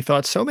Isaacs why he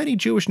thought so many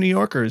Jewish New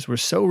Yorkers were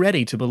so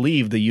ready to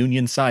believe the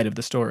union side of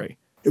the story.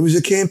 It was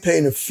a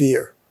campaign of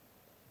fear.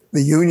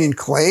 The union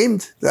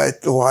claimed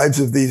that the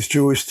lives of these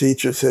Jewish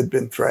teachers had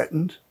been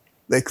threatened.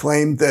 They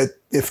claimed that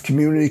if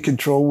community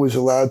control was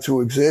allowed to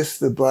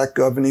exist, the black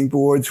governing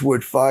boards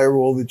would fire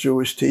all the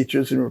Jewish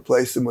teachers and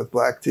replace them with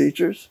black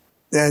teachers.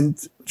 And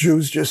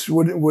Jews just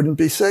wouldn't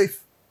be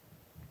safe.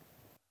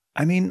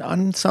 I mean,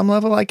 on some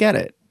level, I get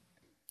it.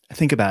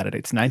 Think about it.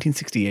 It's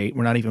 1968.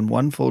 We're not even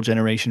one full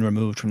generation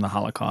removed from the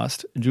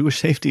Holocaust. Jewish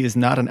safety is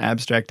not an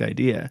abstract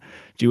idea.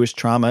 Jewish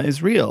trauma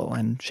is real,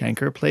 and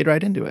Shanker played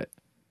right into it.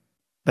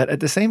 But at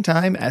the same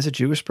time, as a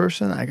Jewish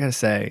person, I gotta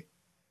say,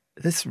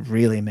 this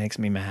really makes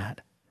me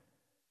mad.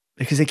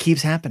 Because it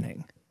keeps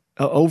happening.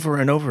 Over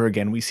and over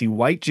again, we see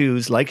white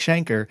Jews like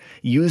Shanker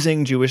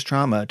using Jewish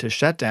trauma to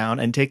shut down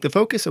and take the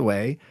focus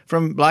away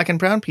from black and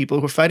brown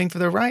people who are fighting for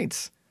their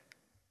rights.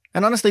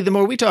 And honestly, the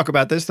more we talk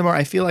about this, the more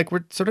I feel like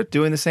we're sort of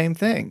doing the same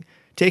thing,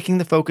 taking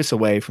the focus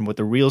away from what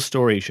the real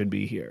story should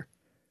be here.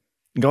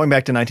 Going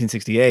back to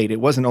 1968, it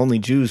wasn't only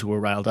Jews who were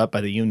riled up by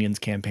the union's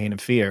campaign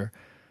of fear.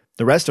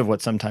 The rest of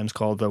what's sometimes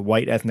called the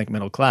white ethnic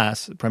middle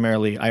class,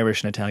 primarily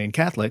Irish and Italian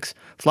Catholics,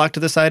 flocked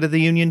to the side of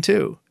the union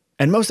too.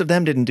 And most of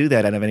them didn't do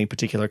that out of any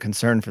particular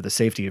concern for the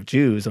safety of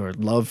Jews or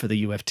love for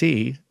the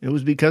UFT. It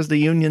was because the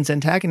union's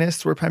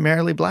antagonists were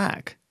primarily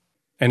black.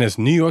 And as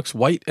New York's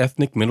white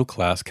ethnic middle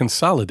class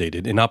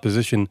consolidated in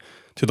opposition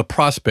to the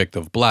prospect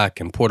of black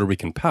and Puerto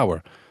Rican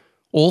power,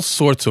 all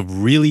sorts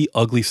of really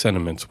ugly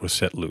sentiments were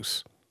set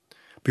loose.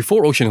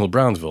 Before Ocean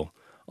Hill-Brownsville,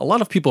 a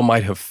lot of people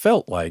might have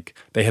felt like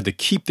they had to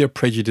keep their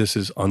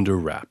prejudices under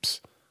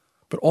wraps.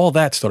 But all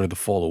that started to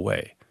fall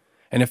away,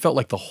 and it felt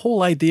like the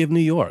whole idea of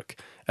New York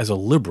as a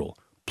liberal,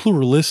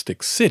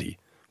 pluralistic city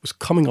was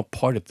coming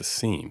apart at the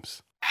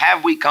seams.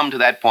 Have we come to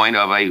that point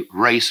of a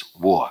race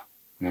war?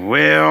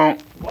 Well,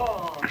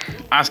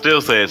 I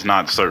still say it's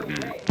not certain.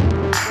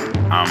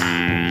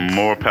 I'm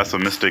more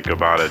pessimistic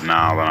about it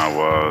now than I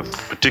was,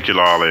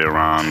 particularly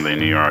around the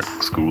New York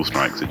school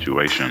strike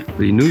situation.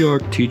 The New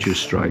York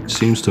teachers' strike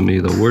seems to me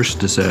the worst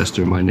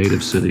disaster my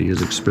native city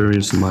has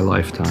experienced in my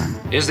lifetime.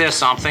 Is there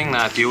something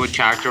that you would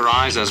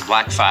characterize as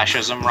black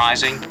fascism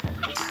rising?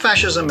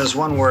 Fascism is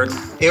one word.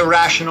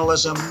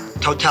 Irrationalism,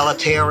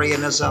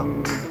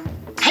 totalitarianism,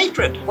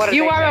 hatred.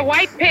 You are a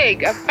white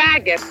pig, a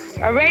faggot,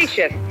 a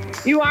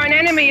racist. You are an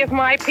enemy of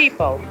my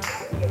people.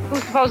 Who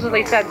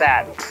supposedly said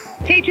that?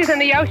 Teachers in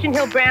the Ocean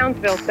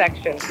Hill-Brownsville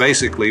section.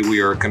 Basically,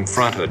 we are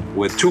confronted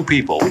with two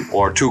people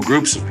or two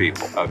groups of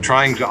people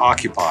trying to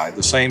occupy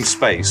the same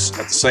space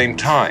at the same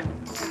time.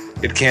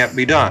 It can't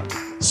be done.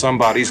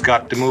 Somebody's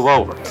got to move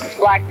over. It's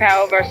black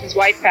power versus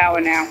white power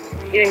now.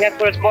 You think that's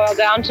what it's boiled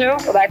down to?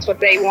 Well, that's what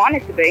they want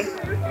it to be.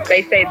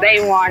 They say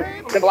they want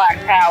the black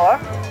power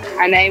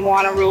and they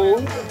want to rule.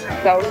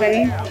 So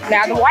then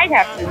now the white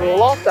have to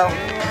rule also.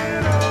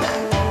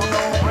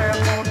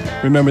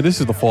 Remember, this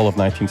is the fall of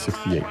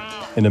 1968.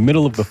 In the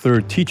middle of the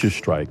third teachers'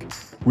 strike,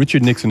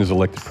 Richard Nixon is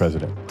elected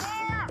president.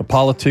 The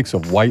politics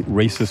of white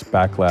racist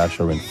backlash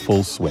are in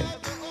full swing.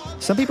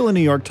 Some people in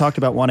New York talked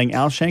about wanting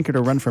Al Shanker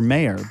to run for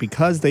mayor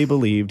because they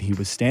believed he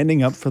was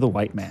standing up for the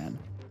white man.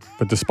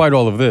 But despite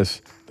all of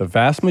this, the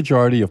vast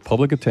majority of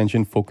public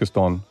attention focused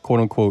on,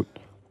 quote-unquote,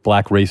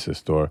 black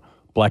racist or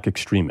black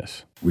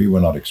extremists. We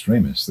were not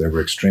extremists. They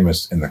were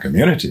extremists in the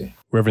community.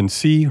 Reverend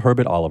C.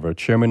 Herbert Oliver,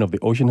 chairman of the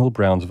Ocean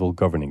Hill-Brownsville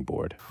Governing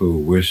Board, who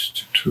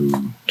wished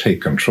to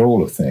take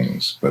control of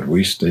things, but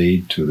we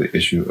stayed to the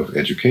issue of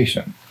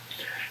education.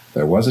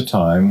 There was a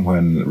time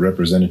when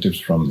representatives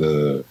from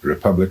the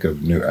Republic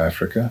of New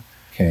Africa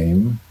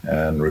came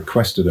and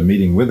requested a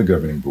meeting with the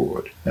governing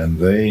board, and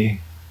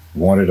they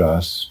wanted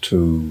us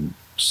to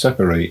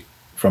separate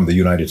from the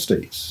United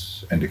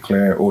States and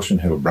declare Ocean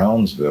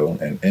Hill-Brownsville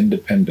an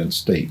independent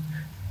state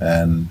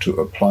and to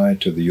apply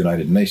to the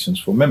United Nations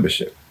for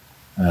membership.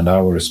 And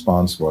our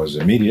response was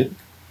immediate,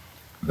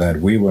 that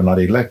we were not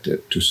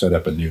elected to set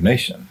up a new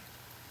nation.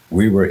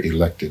 We were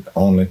elected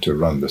only to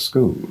run the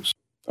schools.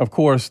 Of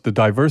course, the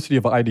diversity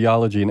of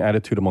ideology and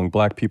attitude among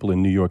black people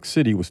in New York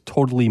City was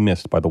totally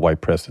missed by the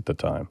white press at the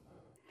time.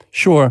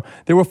 Sure,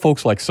 there were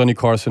folks like Sonny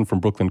Carson from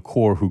Brooklyn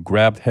Core who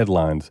grabbed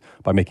headlines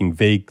by making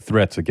vague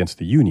threats against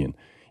the union,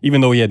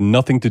 even though he had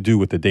nothing to do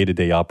with the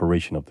day-to-day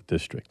operation of the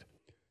district.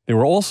 There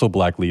were also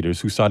black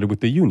leaders who sided with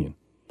the union,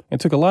 and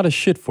took a lot of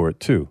shit for it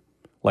too,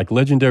 like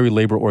legendary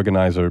labor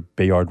organizer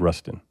Bayard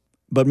Rustin.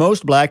 But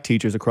most black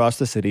teachers across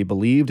the city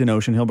believed in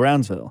Ocean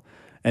Hill-Brownsville,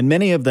 and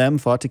many of them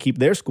fought to keep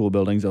their school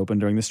buildings open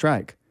during the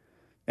strike.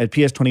 At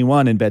PS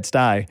 21 in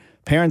Bed-Stuy,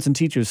 parents and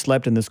teachers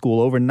slept in the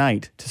school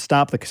overnight to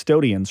stop the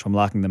custodians from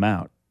locking them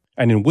out.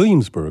 And in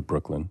Williamsburg,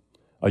 Brooklyn,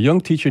 a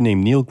young teacher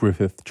named Neil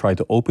Griffith tried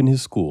to open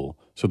his school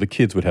so the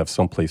kids would have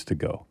someplace to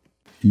go.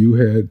 You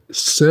had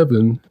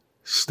 7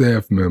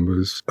 staff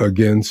members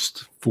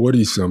against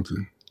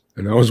 40-something,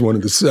 and I was one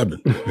of the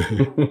 7.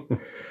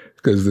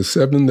 Because the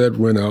 7 that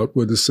went out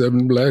were the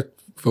 7 black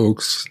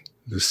folks,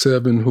 the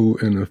 7 who,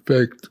 in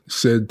effect,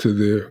 said to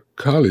their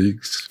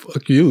colleagues,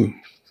 fuck you,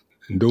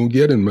 and don't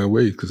get in my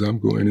way because I'm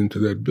going into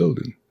that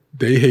building.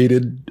 They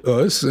hated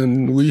us,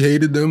 and we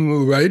hated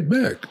them right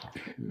back.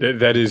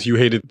 That is, you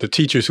hated the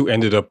teachers who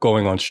ended up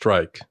going on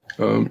strike?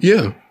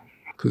 Yeah,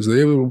 because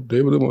they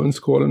were the ones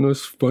calling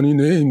us funny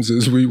names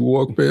as we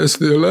walked past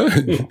their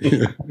line.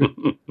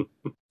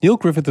 Neil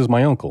Griffith is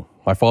my uncle,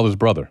 my father's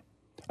brother.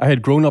 I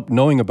had grown up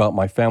knowing about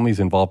my family's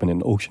involvement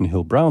in Ocean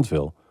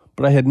Hill-Brownsville,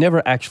 but I had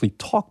never actually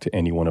talked to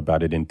anyone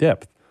about it in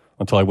depth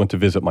until I went to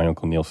visit my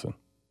Uncle Nielsen.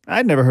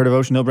 I'd never heard of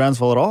Ocean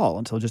Hill-Brownsville at all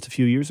until just a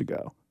few years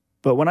ago.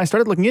 But when I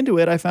started looking into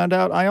it, I found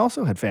out I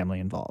also had family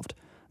involved.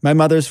 My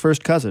mother's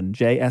first cousin,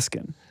 Jay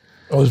Eskin.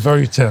 It was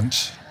very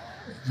tense.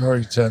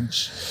 Very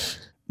tense.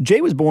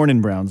 Jay was born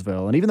in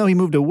Brownsville, and even though he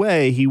moved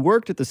away, he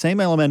worked at the same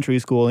elementary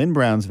school in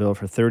Brownsville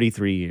for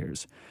 33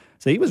 years.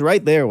 So he was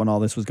right there when all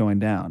this was going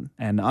down,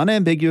 and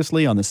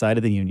unambiguously on the side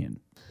of the union.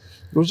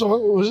 It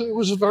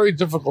was a very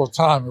difficult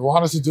time. We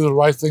wanted to do the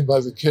right thing by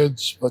the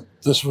kids, but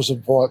this was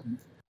important.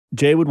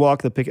 Jay would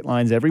walk the picket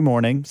lines every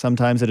morning,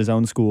 sometimes at his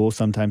own school,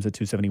 sometimes at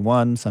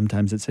 271,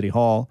 sometimes at City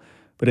Hall.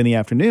 But in the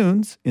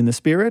afternoons, in the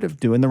spirit of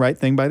doing the right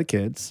thing by the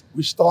kids,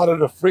 we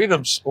started a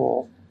freedom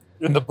school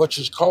in the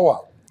Butchers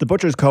Co-op. The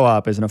Butchers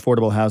Co-op is an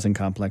affordable housing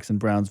complex in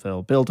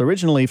Brownsville, built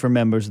originally for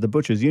members of the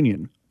Butchers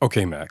Union.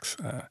 Okay, Max.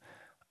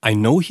 I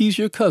know he's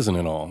your cousin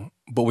and all,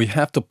 but we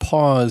have to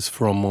pause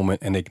for a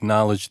moment and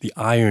acknowledge the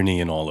irony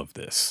in all of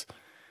this.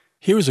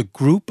 Here is a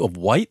group of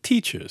white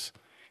teachers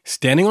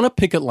standing on a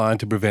picket line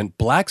to prevent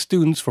black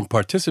students from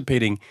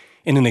participating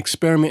in an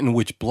experiment in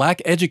which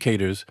black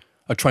educators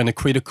are trying to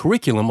create a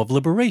curriculum of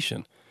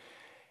liberation.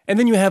 And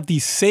then you have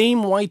these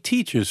same white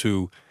teachers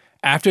who,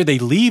 after they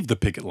leave the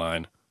picket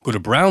line, go to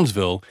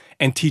Brownsville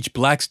and teach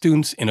black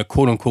students in a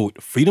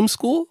quote-unquote freedom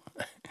school?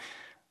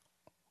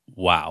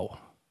 Wow.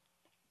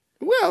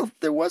 Well,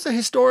 there was a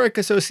historic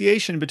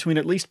association between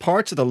at least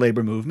parts of the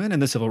labor movement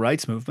and the civil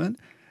rights movement.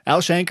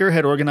 Al Shanker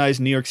had organized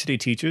New York City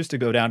teachers to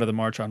go down to the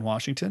March on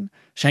Washington.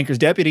 Shanker's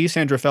deputy,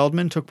 Sandra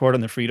Feldman, took part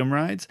on the Freedom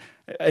Rides.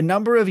 A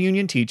number of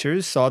union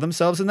teachers saw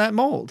themselves in that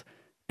mold.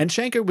 And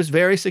Shanker was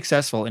very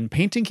successful in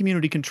painting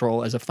community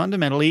control as a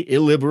fundamentally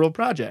illiberal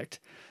project.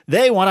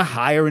 They want to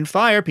hire and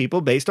fire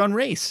people based on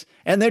race,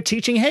 and they're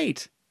teaching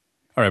hate.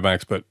 All right,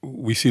 Max, but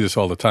we see this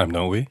all the time,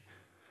 don't we?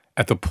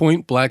 At the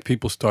point black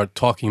people start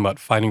talking about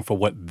fighting for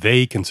what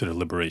they consider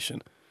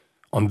liberation,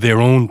 on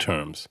their own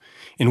terms,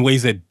 in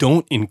ways that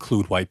don't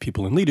include white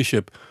people in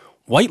leadership,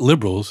 white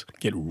liberals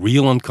get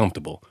real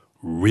uncomfortable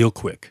real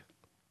quick.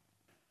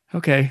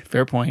 Okay,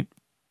 fair point.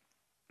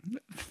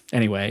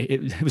 Anyway,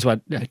 it was,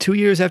 2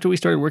 years after we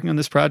started working on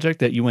this project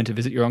that you went to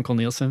visit your Uncle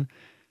Nielsen?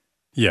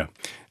 Yeah.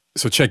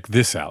 So check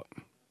this out.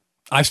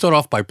 I start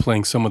off by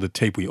playing some of the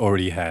tape we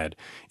already had,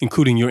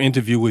 including your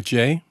interview with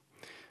Jay.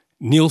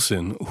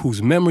 Nielsen,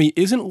 whose memory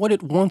isn't what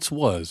it once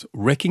was,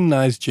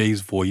 recognized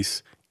Jay's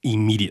voice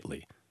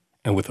immediately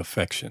and with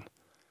affection.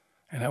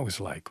 And I was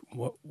like,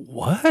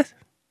 what?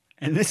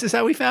 And this is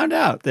how we found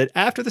out that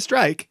after the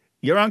strike,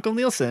 your Uncle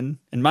Nielsen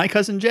and my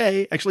cousin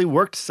Jay actually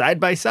worked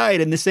side by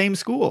side in the same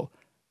school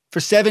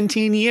for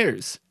 17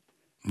 years.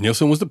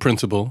 Nielsen was the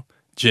principal.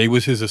 Jay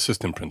was his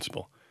assistant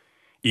principal.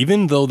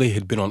 Even though they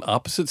had been on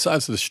opposite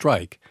sides of the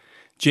strike,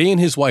 Jay and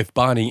his wife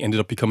Bonnie ended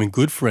up becoming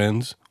good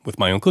friends with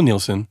my Uncle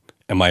Nielsen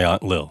and my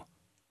Aunt Lil.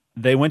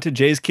 They went to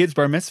Jay's kids'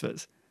 bar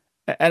mitzvahs.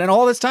 And in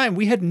all this time,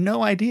 we had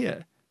no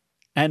idea.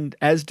 And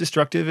as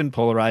destructive and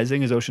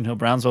polarizing as Ocean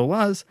Hill-Brownsville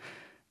was,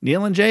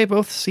 Neil and Jay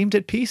both seemed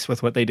at peace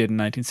with what they did in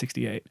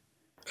 1968.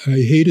 I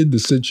hated the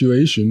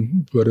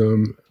situation, but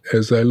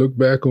as I look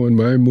back on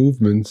my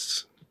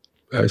movements,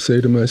 I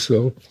say to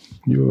myself,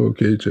 "You're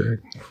okay, Jack."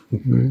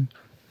 Mm-hmm.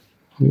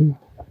 Yeah.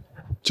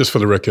 Just for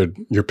the record,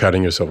 you're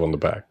patting yourself on the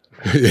back.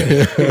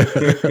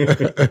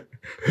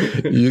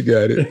 You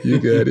got it. You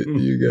got it.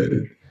 You got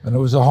it. And it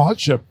was a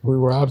hardship. We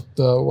were out,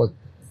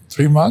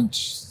 3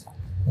 months?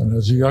 And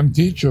as a young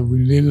teacher, we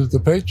needed the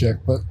paycheck.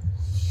 But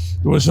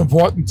it was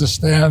important to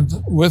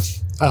stand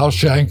with Al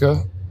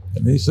Shanker.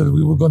 And he said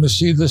we were going to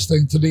see this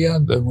thing to the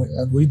end.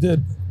 And we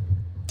did.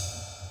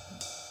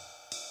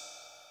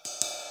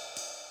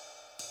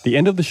 The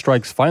end of the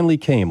strikes finally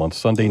came on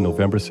Sunday,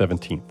 November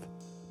 17th.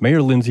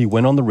 Mayor Lindsay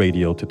went on the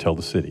radio to tell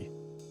the city.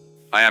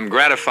 I am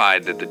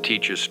gratified that the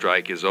teachers'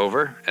 strike is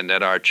over and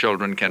that our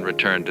children can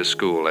return to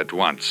school at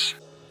once.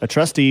 A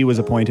trustee was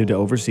appointed to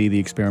oversee the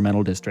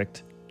experimental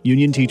district.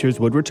 Union teachers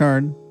would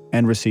return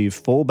and receive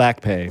full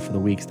back pay for the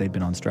weeks they'd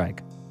been on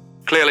strike.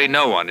 Clearly,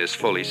 no one is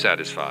fully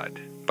satisfied,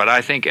 but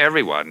I think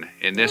everyone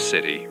in this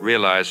city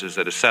realizes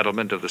that a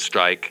settlement of the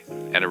strike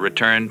and a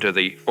return to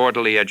the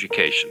orderly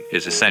education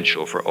is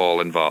essential for all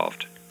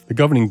involved. The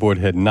governing board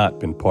had not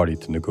been party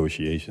to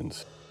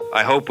negotiations.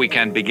 I hope we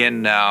can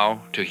begin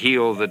now to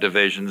heal the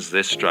divisions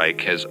this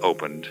strike has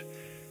opened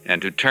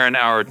and to turn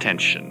our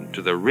attention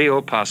to the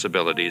real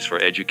possibilities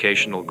for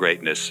educational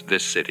greatness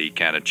this city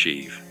can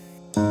achieve.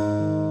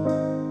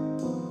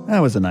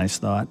 That was a nice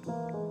thought.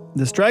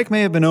 The strike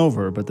may have been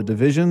over, but the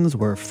divisions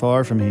were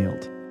far from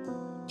healed.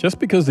 Just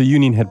because the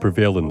union had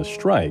prevailed in the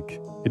strike,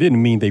 it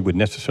didn't mean they would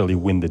necessarily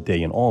win the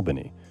day in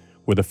Albany,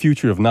 where the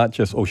future of not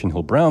just Ocean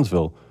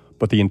Hill-Brownsville,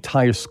 but the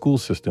entire school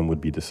system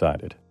would be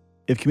decided.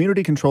 If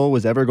community control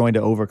was ever going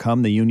to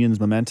overcome the union's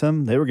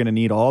momentum, they were going to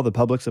need all the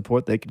public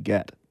support they could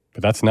get.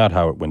 But that's not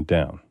how it went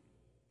down.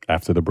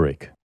 After the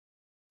break.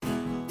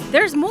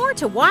 There's more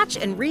to watch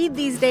and read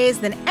these days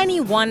than any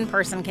one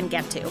person can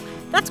get to.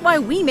 That's why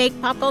we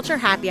make Pop Culture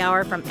Happy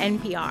Hour from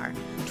NPR.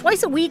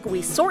 Twice a week,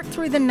 we sort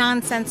through the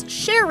nonsense,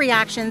 share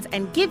reactions,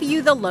 and give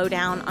you the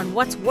lowdown on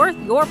what's worth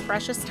your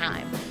precious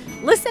time.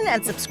 Listen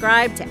and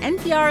subscribe to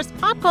NPR's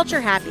Pop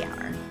Culture Happy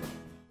Hour.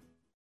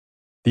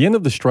 The end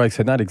of the strikes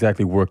had not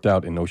exactly worked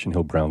out in Ocean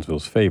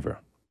Hill-Brownsville's favor.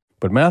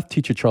 But math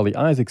teacher Charlie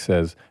Isaac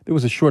says there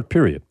was a short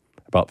period,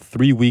 about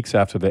 3 weeks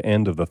after the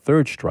end of the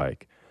third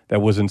strike, that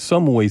was in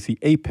some ways the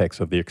apex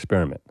of the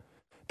experiment,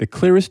 the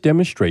clearest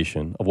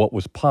demonstration of what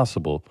was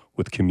possible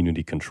with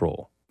community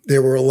control.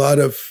 There were a lot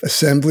of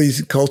assemblies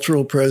and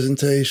cultural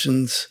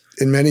presentations.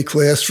 In many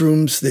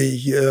classrooms,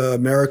 the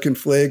American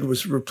flag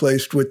was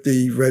replaced with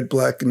the red,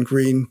 black, and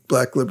green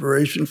Black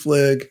Liberation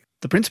flag.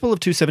 The principal of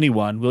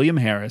 271, William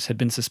Harris, had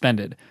been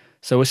suspended,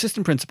 so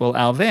assistant principal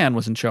Al Vann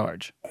was in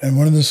charge. And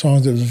one of the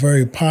songs that was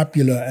very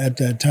popular at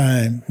that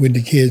time with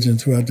the kids and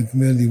throughout the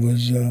community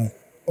was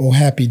Oh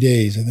Happy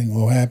Days. I think,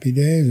 Oh Happy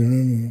Days,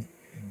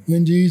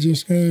 when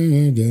Jesus came,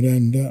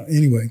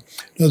 Anyway,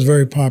 that was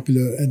very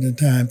popular at the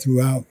time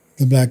throughout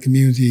the Black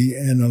community,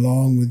 and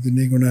along with the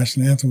Negro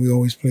National Anthem, we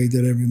always played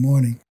that every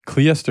morning.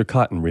 Cleester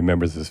Cotton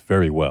remembers this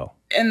very well.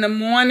 In the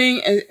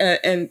morning,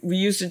 and we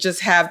used to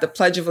just have the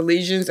Pledge of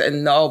Allegiance,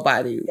 and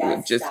nobody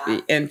would just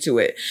be into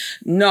it.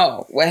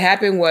 No, what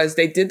happened was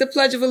they did the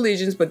Pledge of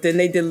Allegiance, but then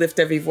they did Lift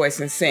Every Voice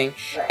and Sing.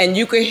 And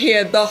you could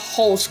hear the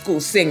whole school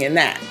singing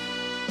that.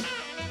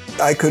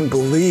 I couldn't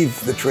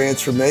believe the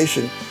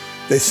transformation.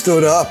 They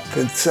stood up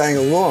and sang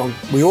along.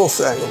 We all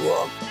sang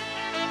along.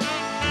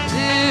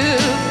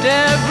 Lift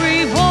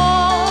every voice.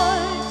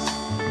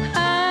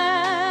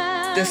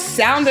 The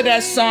sound of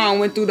that song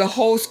went through the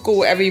whole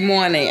school every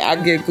morning. I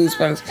get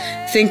goosebumps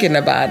thinking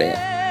about it.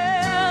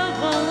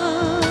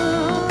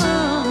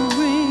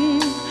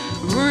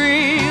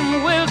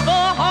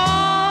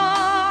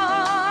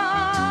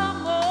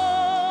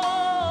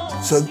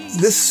 So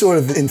this sort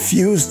of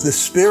infused the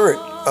spirit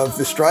of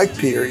the strike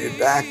period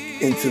back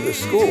into the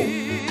school.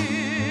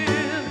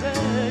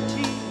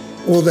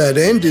 All that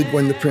ended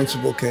when the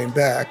principal came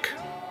back.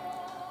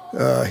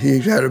 He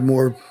had a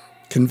more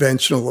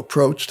conventional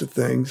approach to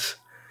things,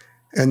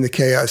 and the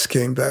chaos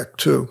came back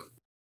too.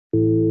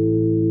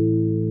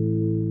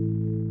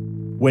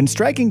 When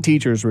striking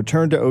teachers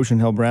returned to Ocean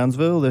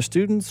Hill-Brownsville, their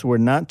students were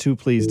not too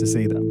pleased to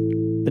see them.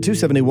 At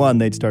 271,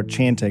 they'd start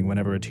chanting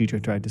whenever a teacher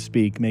tried to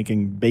speak,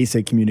 making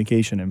basic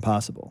communication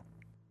impossible.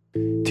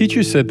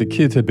 Teachers said the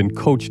kids had been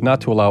coached not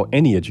to allow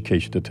any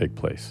education to take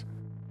place.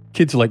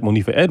 Kids like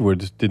Monifa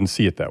Edwards didn't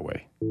see it that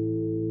way.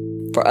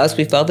 For us,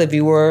 we felt if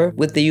you were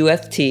with the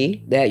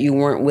UFT, that you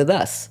weren't with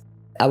us.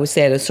 I would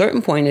say at a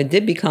certain point, it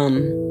did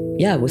become,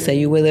 I would say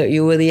you were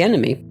the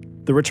enemy.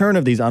 The return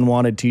of these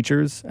unwanted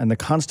teachers and the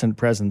constant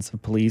presence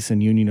of police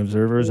and union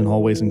observers in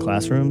hallways and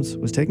classrooms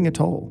was taking a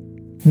toll.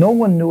 No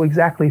one knew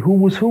exactly who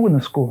was who in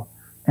the school.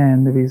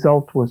 And the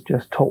result was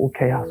just total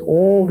chaos.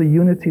 All the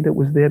unity that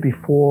was there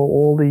before,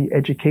 all the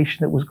education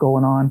that was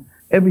going on,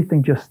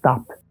 everything just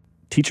stopped.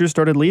 Teachers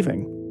started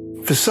leaving.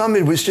 For some,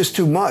 it was just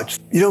too much.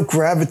 You don't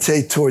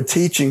gravitate toward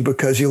teaching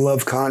because you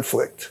love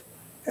conflict.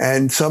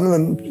 And some of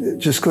them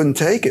just couldn't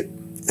take it.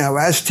 Now,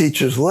 as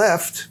teachers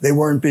left, they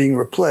weren't being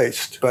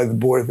replaced by the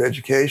Board of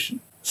Education.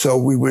 So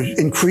we were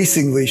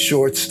increasingly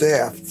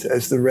short-staffed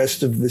as the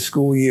rest of the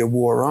school year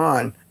wore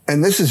on.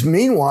 And this is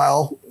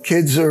meanwhile,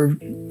 kids are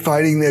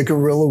fighting their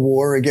guerrilla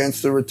war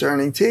against the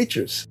returning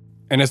teachers.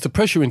 And as the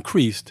pressure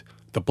increased,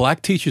 the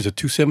black teachers at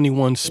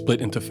 271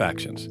 split into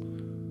factions.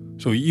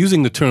 So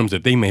using the terms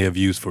that they may have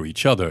used for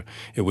each other,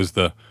 it was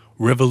the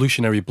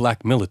revolutionary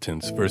black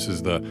militants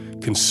versus the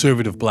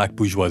conservative black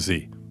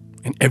bourgeoisie.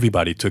 And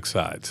everybody took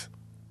sides.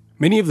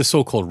 Many of the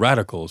so-called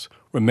radicals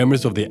were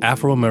members of the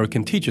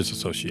Afro-American Teachers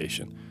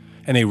Association,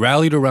 and they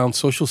rallied around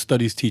social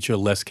studies teacher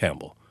Les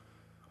Campbell.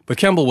 But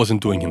Campbell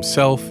wasn't doing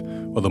himself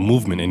or the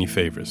movement any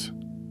favors.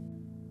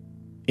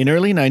 In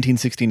early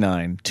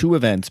 1969, two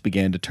events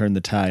began to turn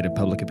the tide of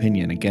public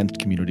opinion against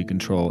community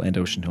control and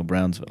Ocean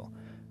Hill-Brownsville,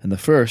 and the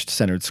first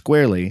centered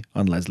squarely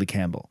on Leslie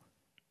Campbell.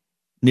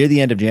 Near the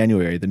end of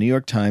January, the New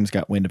York Times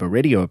got wind of a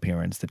radio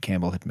appearance that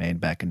Campbell had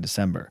made back in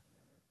December.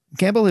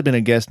 Campbell had been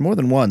a guest more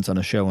than once on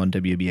a show on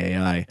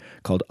WBAI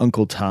called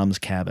Uncle Tom's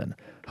Cabin,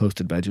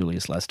 hosted by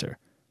Julius Lester.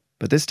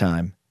 But this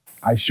time,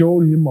 I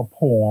showed him a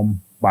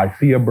poem by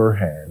Thea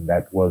Burhan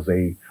that was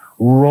a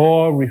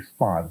raw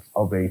response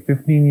of a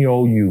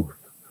 15-year-old youth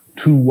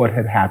to what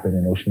had happened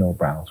in Ocean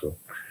Hill-Brownsville.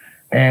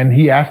 And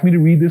he asked me to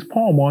read this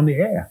poem on the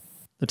air.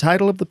 The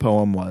title of the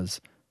poem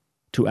was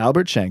To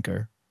Albert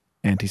Shanker,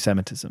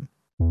 Anti-Semitism.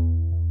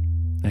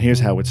 Now here's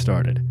how it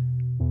started.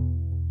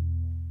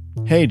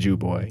 Hey, Jew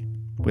boy,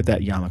 with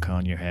that yarmulke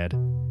on your head.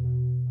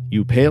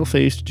 You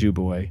pale-faced Jew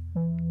boy,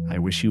 I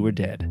wish you were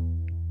dead.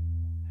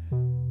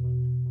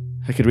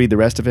 I could read the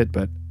rest of it,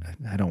 but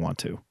I don't want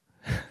to.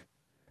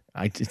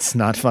 It's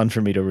not fun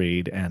for me to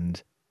read,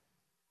 and,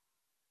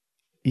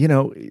 you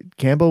know,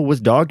 Campbell was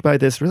dogged by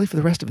this really for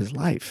the rest of his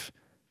life,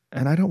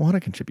 and I don't want to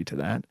contribute to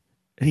that.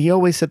 And he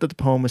always said that the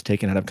poem was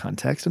taken out of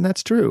context, and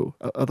that's true.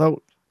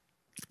 Although,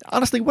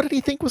 honestly, what did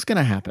he think was going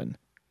to happen?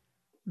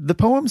 The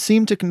poem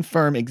seemed to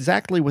confirm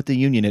exactly what the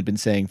Union had been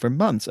saying for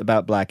months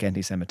about black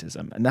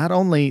anti-Semitism. And not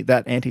only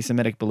that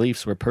anti-Semitic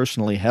beliefs were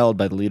personally held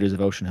by the leaders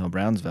of Ocean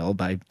Hill-Brownsville,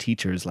 by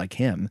teachers like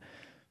him,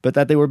 but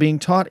that they were being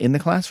taught in the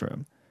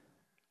classroom.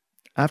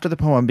 After the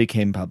poem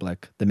became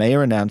public, the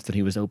mayor announced that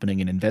he was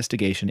opening an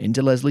investigation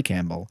into Leslie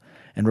Campbell,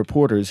 and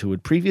reporters who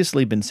had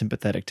previously been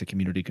sympathetic to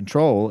community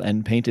control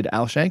and painted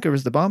Al Shanker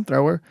as the bomb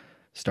thrower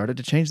started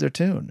to change their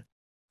tune.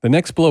 The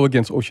next blow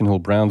against Ocean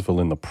Hill-Brownsville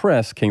in the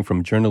press came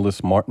from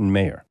journalist Martin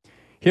Mayer.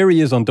 Here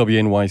he is on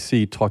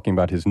WNYC talking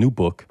about his new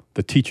book,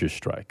 The Teachers'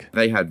 Strike.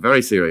 They had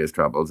very serious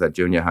troubles at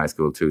Junior High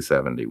School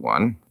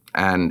 271,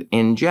 and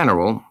in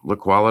general, the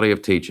quality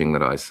of teaching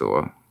that I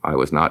saw, I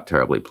was not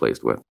terribly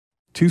pleased with.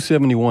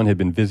 271 had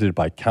been visited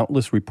by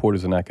countless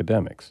reporters and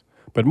academics,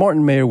 but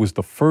Martin Mayer was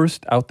the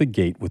first out the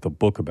gate with a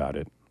book about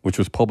it, which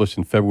was published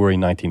in February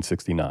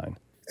 1969.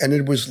 And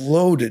it was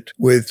loaded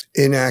with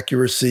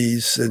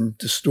inaccuracies and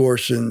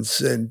distortions,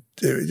 and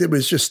it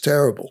was just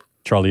terrible.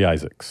 Charlie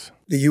Isaacs.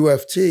 The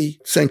UFT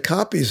sent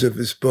copies of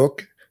his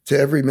book to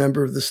every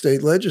member of the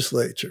state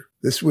legislature.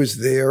 This was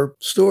their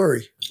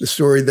story, the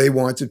story they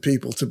wanted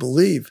people to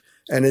believe,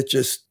 and it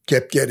just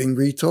kept getting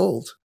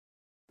retold.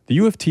 The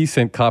UFT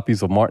sent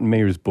copies of Martin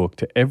Mayer's book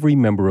to every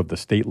member of the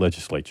state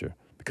legislature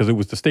because it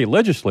was the state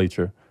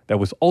legislature that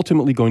was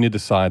ultimately going to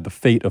decide the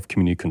fate of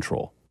community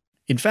control.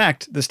 In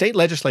fact, the state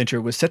legislature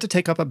was set to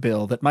take up a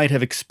bill that might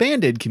have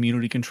expanded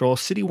community control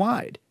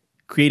citywide,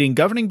 creating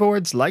governing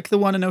boards like the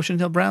one in Ocean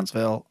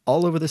Hill-Brownsville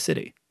all over the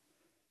city.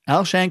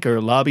 Al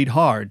Shanker lobbied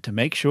hard to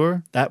make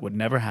sure that would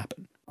never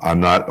happen.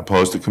 I'm not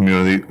opposed to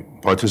community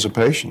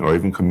participation or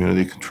even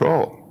community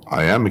control.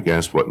 I am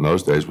against what in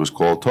those days was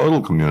called total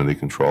community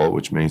control,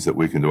 which means that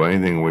we can do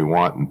anything we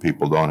want and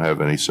people don't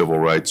have any civil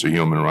rights or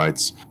human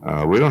rights.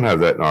 We don't have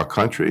that in our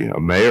country.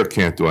 A mayor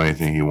can't do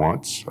anything he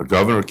wants. A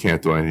governor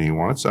can't do anything he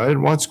wants. I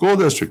didn't want school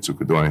districts who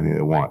could do anything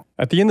they want.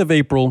 At the end of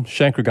April,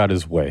 Shanker got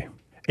his way.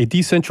 A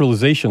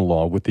decentralization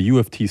law with the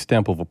UFT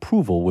stamp of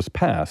approval was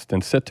passed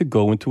and set to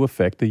go into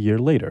effect a year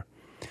later.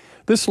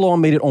 This law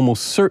made it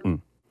almost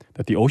certain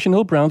that the Ocean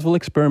Hill-Brownsville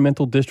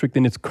Experimental District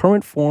in its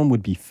current form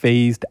would be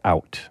phased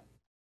out.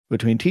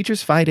 Between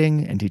teachers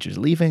fighting and teachers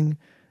leaving,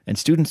 and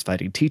students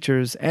fighting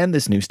teachers and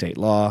this new state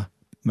law,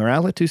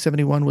 morale at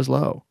 271 was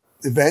low.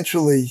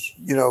 Eventually,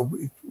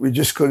 we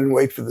just couldn't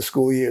wait for the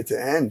school year to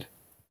end.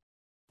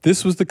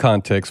 This was the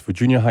context for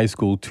Junior High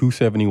School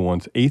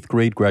 271's 8th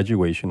grade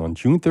graduation on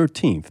June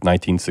 13th,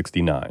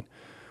 1969.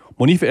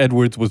 Monifa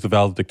Edwards was the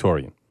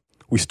valedictorian.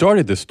 We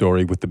started this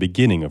story with the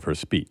beginning of her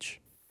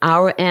speech.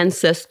 Our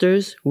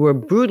ancestors were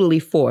brutally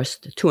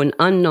forced to an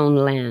unknown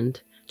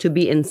land, to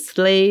be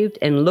enslaved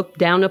and looked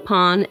down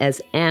upon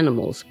as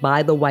animals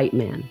by the white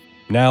man.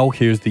 Now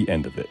here's the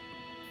end of it.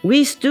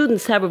 We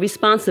students have a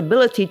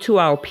responsibility to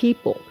our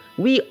people.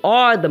 We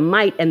are the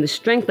might and the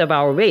strength of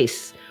our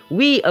race.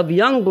 We of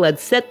young blood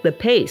set the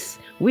pace.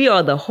 We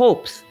are the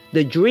hopes,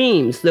 the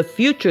dreams, the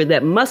future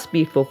that must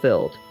be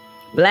fulfilled.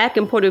 Black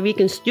and Puerto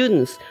Rican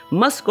students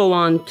must go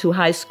on to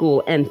high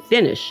school and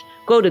finish,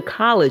 go to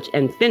college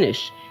and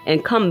finish,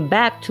 and come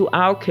back to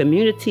our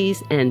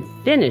communities and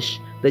finish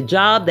the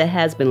job that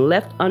has been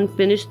left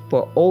unfinished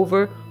for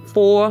over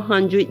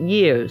 400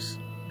 years.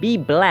 Be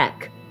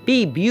black,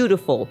 be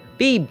beautiful,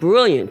 be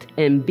brilliant,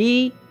 and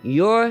be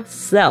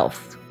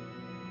yourself.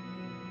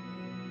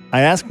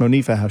 I asked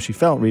Monifa how she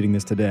felt reading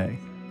this today.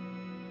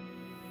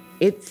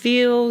 It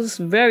feels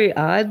very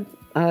odd.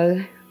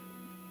 I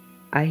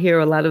hear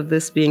a lot of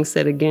this being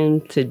said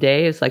again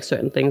today. It's like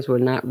certain things were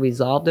not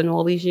resolved in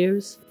all these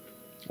years.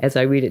 As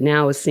I read it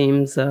now, it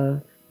seems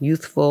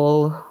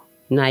youthful,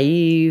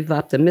 naive,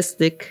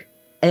 optimistic.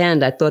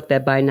 And I thought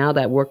that by now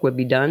that work would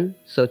be done.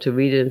 So to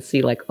read it and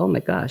see like, oh my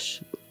gosh,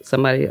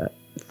 somebody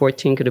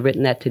 14 could have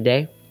written that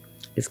today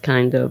is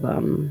kind of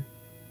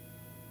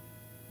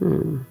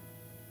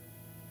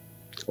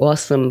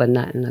awesome, but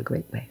not in a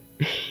great way.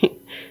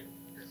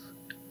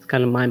 It's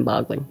kind of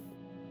mind-boggling.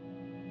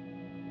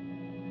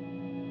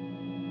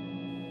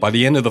 By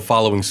the end of the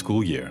following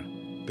school year,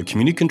 the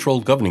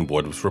community-controlled governing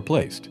board was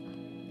replaced,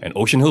 and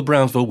Ocean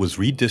Hill-Brownsville was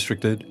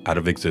redistricted out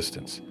of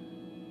existence.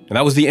 And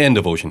that was the end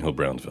of Ocean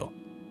Hill-Brownsville.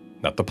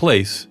 Not the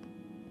place,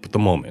 but the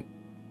moment.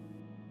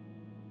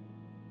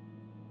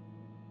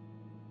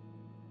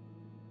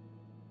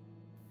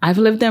 I've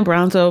lived in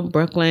Brownsville,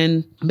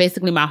 Brooklyn,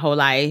 basically my whole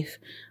life,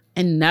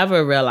 and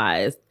never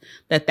realized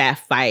that that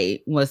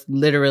fight was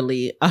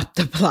literally up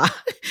the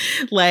block.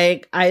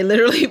 Like, I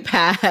literally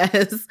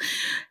pass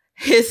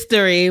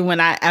history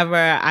whenever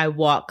I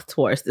walk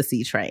towards the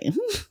C train.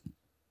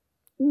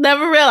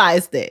 Never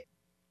realized it.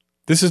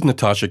 This is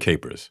Natasha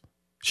Capers.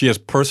 She has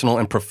personal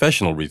and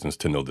professional reasons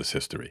to know this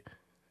history.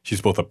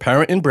 She's both a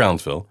parent in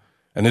Brownsville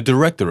and the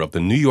director of the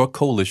New York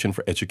Coalition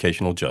for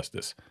Educational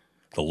Justice,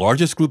 the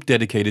largest group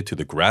dedicated to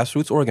the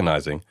grassroots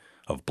organizing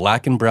of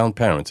Black and brown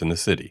parents in the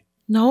city.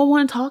 No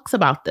one talks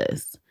about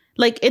this.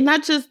 Like, it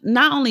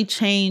not only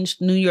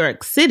changed New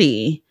York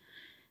City,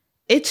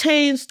 it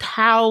changed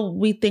how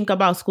we think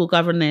about school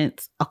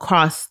governance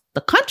across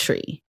the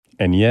country.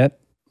 And yet,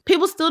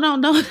 people still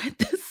don't know that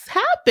this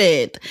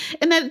happened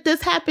and that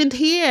this happened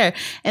here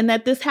and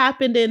that this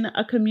happened in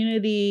a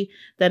community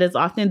that is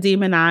often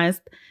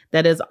demonized,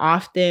 that is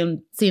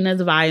often seen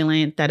as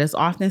violent, that is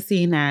often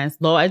seen as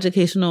low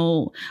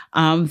educational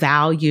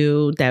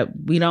value, that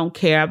we don't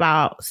care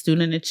about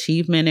student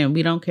achievement and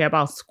we don't care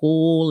about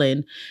school.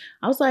 And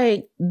I was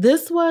like,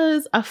 this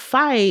was a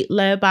fight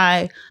led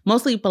by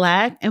mostly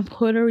Black and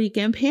Puerto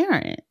Rican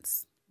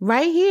parents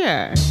right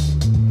here.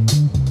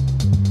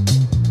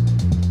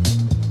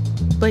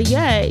 But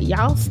yet,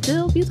 y'all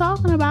still be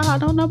talking about how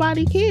don't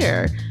nobody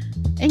care.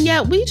 And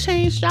yet, we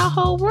changed our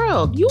whole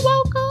world. You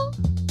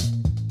welcome?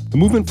 The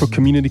movement for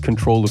community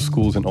control of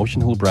schools in Ocean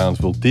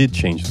Hill-Brownsville did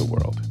change the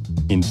world,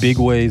 in big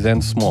ways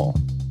and small,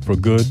 for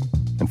good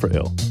and for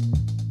ill.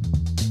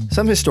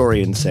 Some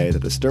historians say that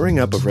the stirring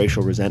up of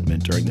racial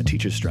resentment during the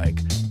teachers' strike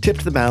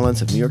tipped the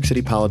balance of New York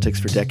City politics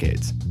for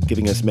decades,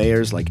 giving us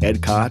mayors like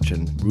Ed Koch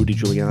and Rudy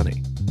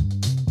Giuliani.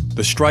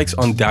 The strikes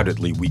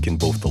undoubtedly weakened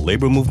both the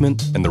labor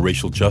movement and the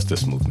racial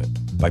justice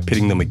movement by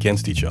pitting them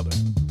against each other.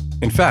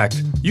 In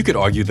fact, you could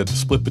argue that the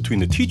split between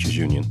the teachers'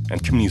 union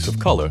and communities of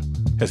color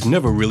has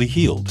never really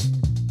healed.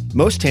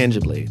 Most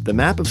tangibly, the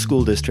map of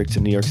school districts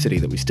in New York City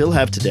that we still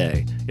have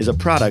today is a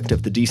product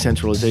of the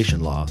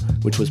decentralization law,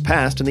 which was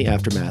passed in the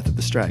aftermath of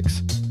the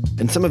strikes.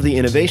 And some of the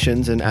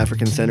innovations in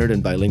African-centered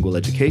and bilingual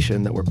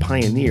education that were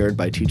pioneered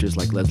by teachers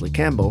like Leslie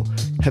Campbell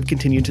have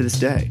continued to this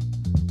day.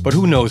 But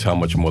who knows how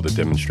much more the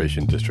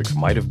demonstration districts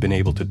might have been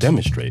able to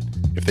demonstrate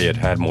if they had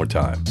had more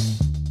time.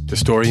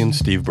 Historian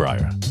Steve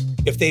Breyer.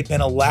 If they'd been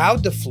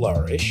allowed to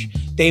flourish,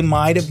 they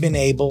might have been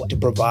able to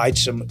provide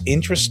some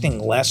interesting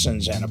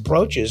lessons and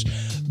approaches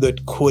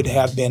that could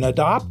have been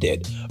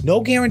adopted.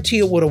 No guarantee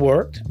it would have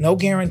worked. No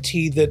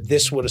guarantee that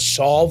this would have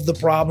solved the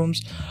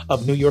problems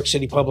of New York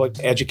City public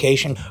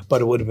education,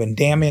 but it would have been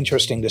damn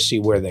interesting to see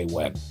where they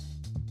went.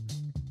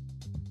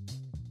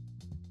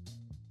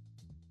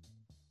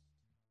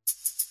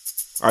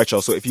 All right,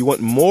 y'all. So if you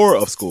want more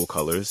of School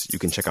Colors, you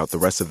can check out the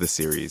rest of the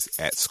series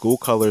at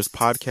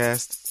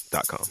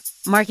schoolcolorspodcast.com.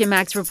 Mark and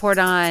Max report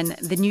on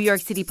the New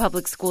York City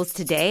public schools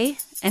today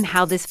and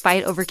how this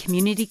fight over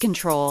community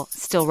control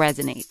still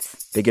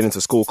resonates. They get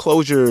into school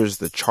closures,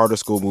 the charter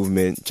school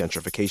movement,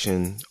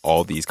 gentrification,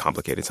 all these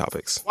complicated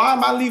topics. Why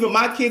am I leaving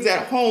my kids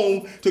at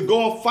home to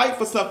go and fight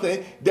for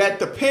something that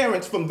the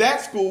parents from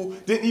that school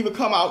didn't even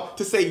come out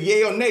to say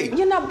yay or nay?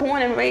 You're not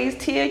born and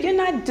raised here. You're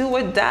not do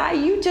or die.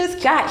 You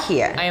just got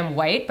here. I am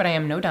white, but I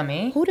am no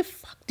dummy. Who the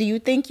fuck do you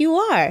think you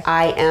are?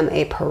 I am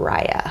a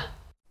pariah.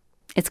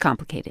 It's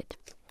complicated.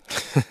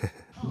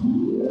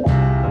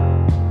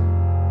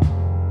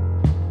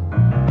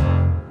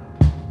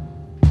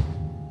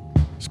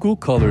 School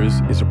Colors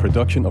is a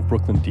production of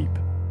Brooklyn Deep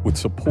with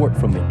support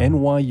from the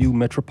NYU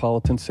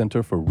Metropolitan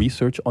Center for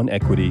Research on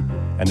Equity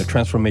and the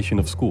Transformation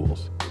of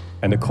Schools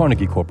and the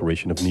Carnegie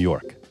Corporation of New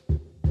York.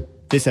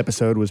 This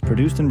episode was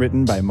produced and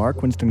written by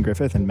Mark Winston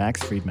Griffith and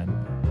Max Friedman.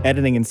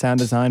 Editing and sound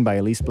design by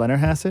Elise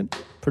Blennerhassett.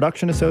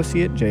 Production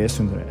associate Jaya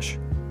Sundaresh.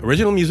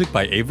 Original music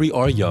by Avery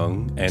R.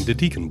 Young and the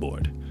Deacon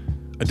Board.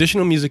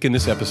 Additional music in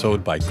this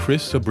episode by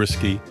Chris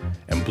Zabriskie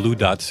and Blue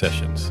Dot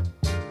Sessions.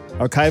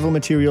 Archival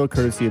material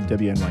courtesy of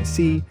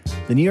WNYC,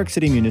 the New York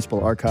City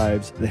Municipal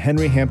Archives, the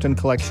Henry Hampton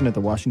Collection at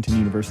the Washington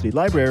University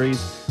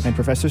Libraries, and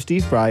Professor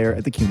Steve Breyer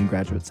at the CUNY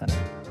Graduate Center.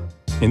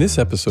 In this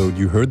episode,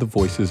 you heard the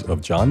voices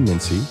of John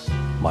Mincy,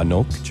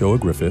 Manok Joa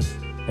Griffith,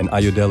 and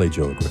Ayodele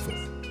Joa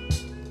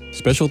Griffith.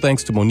 Special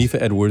thanks to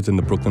Monifa Edwards and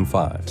the Brooklyn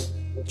Five,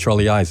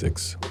 Charlie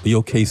Isaacs,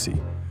 Leo Casey,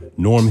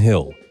 Norm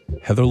Hill,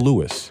 Heather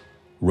Lewis,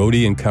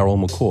 Rhodey and Carol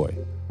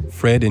McCoy,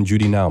 Fred and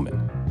Judy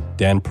Nauman,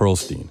 Dan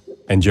Perlstein,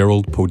 and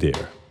Gerald Poder.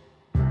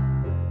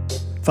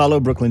 Follow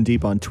Brooklyn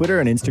Deep on Twitter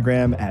and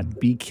Instagram at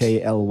BKLYNDEEP.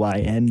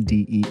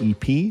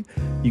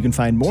 You can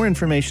find more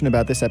information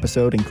about this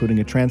episode, including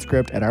a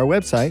transcript, at our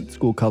website,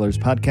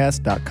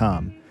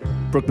 schoolcolorspodcast.com.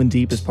 Brooklyn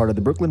Deep is part of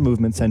the Brooklyn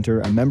Movement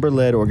Center, a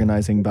member-led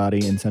organizing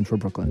body in Central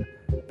Brooklyn.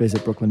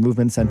 Visit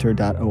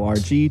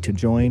brooklynmovementcenter.org to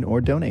join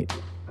or donate.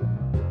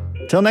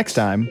 Till next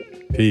time.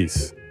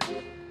 Peace.